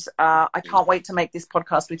 and I can't wait to make this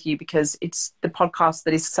podcast with you because it's the podcast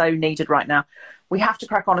that is so needed right now. We have to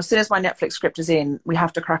crack on. As soon as my Netflix script is in, we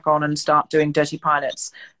have to crack on and start doing dirty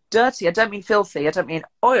pilots. Dirty, I don't mean filthy. I don't mean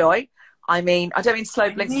oi oi. I don't mean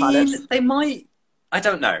slow blink pilots. They might. I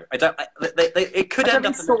don't know. It could end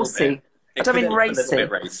up saucy. A little bit. I don't mean racy. A little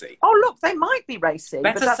bit racy. Oh, look, they might be racy,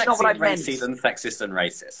 Better but that's not what I meant. Racy than sexist and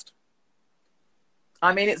racist.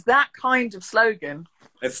 I mean, it's that kind of slogan.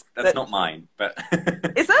 That's not mine, but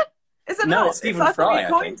is it? Is it no, not? Stephen Fry,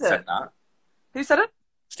 I think, said that. Who said it?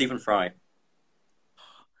 Stephen Fry.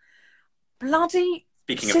 Bloody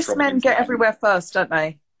cis men get everywhere first, don't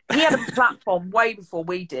they? He had a platform way before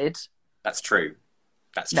we did. That's true.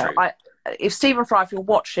 That's true. If Stephen Fry, if you're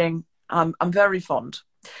watching, I'm very fond.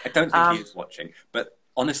 I don't think he is watching, but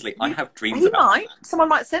honestly, I have dreams about him. Someone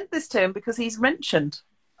might send this to him because he's mentioned.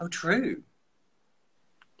 Oh, true.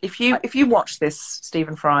 If you watch this,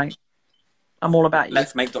 Stephen Fry, I'm all about you.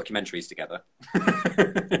 Let's make documentaries together.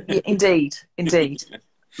 Yeah, indeed.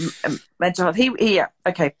 Mental health. Yeah.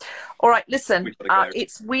 Okay. All right. Listen.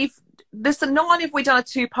 Listen. Not only have we done a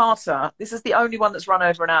two-parter, this is the only one that's run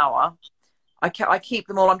over an hour. I keep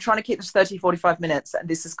them all. I'm trying to keep this 30, 45 minutes, and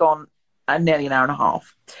this has gone nearly an hour and a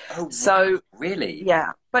half. Oh, so really?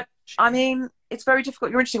 Yeah. But I mean, it's very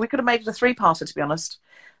difficult. You're interesting. We could have made it a three-parter, to be honest.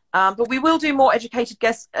 But we will do more educated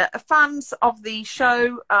guests, fans of the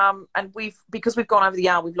show, and because we've gone over the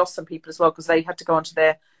hour, we've lost some people as well because they had to go onto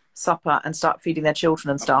their supper and start feeding their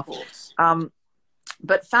children and stuff.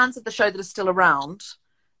 But fans of the show that are still around,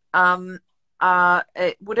 would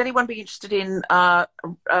anyone be interested in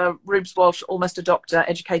Reubs Walsh, Almost a Doctor,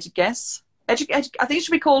 Educated Guess? I think it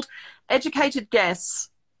should be called Educated Guess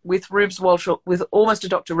with Reubs Walsh, with Almost a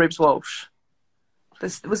Doctor Reubs Walsh.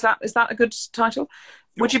 Is that a good title?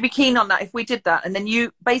 Sure. Would you be keen on that if we did that? And then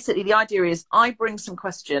basically the idea is I bring some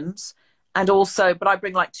questions but I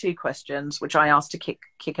bring like two questions, which I ask to kick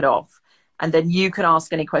it off. And then you can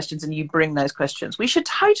ask any questions and you bring those questions. We should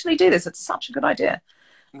totally do this. It's such a good idea.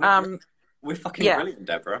 We're fucking brilliant,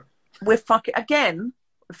 Deborah. We're fucking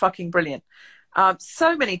brilliant.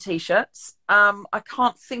 So many T-shirts. I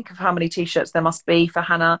can't think of how many T-shirts there must be for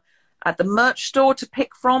Hannah at the merch store to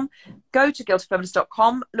pick from. Go to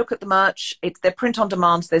guiltyfeminist.com, look at the merch. They're print on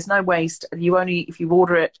demand, so there's no waste. If you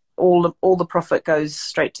order it, all the profit goes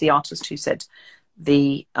straight to the artist who said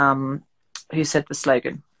the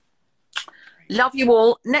slogan. Love you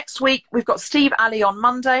all. Next week we've got Steve Alley on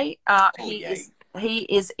Monday. He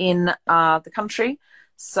is in the country,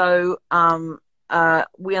 so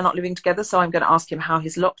we are not living together. So I'm going to ask him how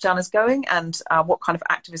his lockdown is going and what kind of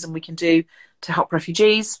activism we can do to help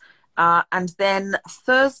refugees. And then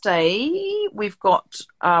Thursday, we've got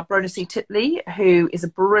Brona C. Titley, who is a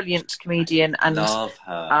brilliant comedian. And love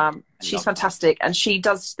her. She's fantastic. And she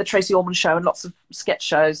does the Tracy Orman show and lots of sketch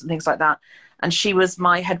shows and things like that. And she was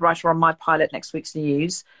my head writer on my pilot, Next Week's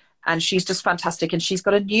News. And she's just fantastic. And she's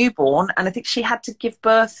got a newborn. And I think she had to give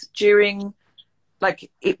birth during,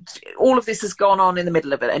 all of this has gone on in the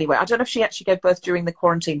middle of it. Anyway, I don't know if she actually gave birth during the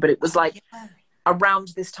quarantine, but it was around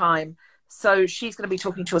this time. So she's going to be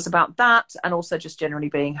talking to us about that and also just generally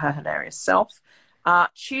being her hilarious self.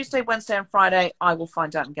 Tuesday, Wednesday and Friday, I will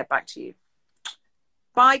find out and get back to you.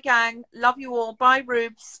 Bye, gang. Love you all. Bye,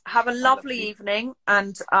 Reubs. Have a lovely evening.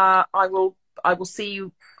 And I will see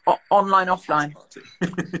you online, offline.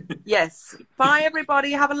 Yes. Bye,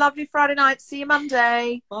 everybody. Have a lovely Friday night. See you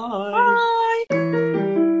Monday. Bye. Bye.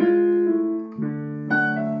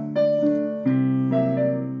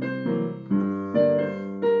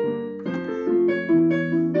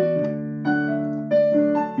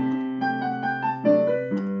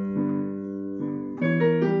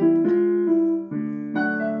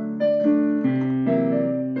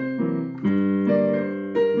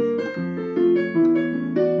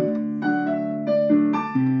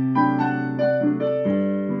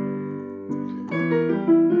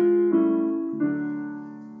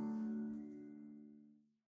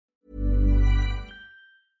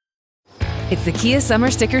 It's the Kia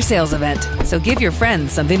Summer Sticker Sales Event, so give your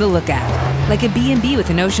friends something to look at, like a B&B with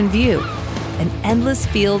an ocean view, an endless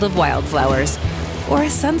field of wildflowers, or a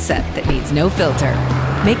sunset that needs no filter.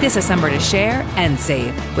 Make this a summer to share and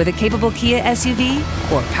save with a capable Kia SUV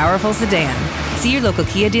or powerful sedan. See your local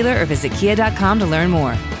Kia dealer or visit kia.com to learn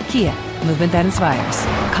more. Kia, movement that inspires.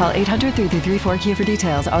 Call 800-3334-KIA for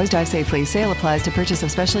details. Always drive safely. Sale applies to purchase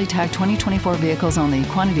of specially tagged 2024 vehicles only.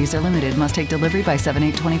 Quantities are limited. Must take delivery by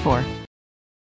 7/8/24.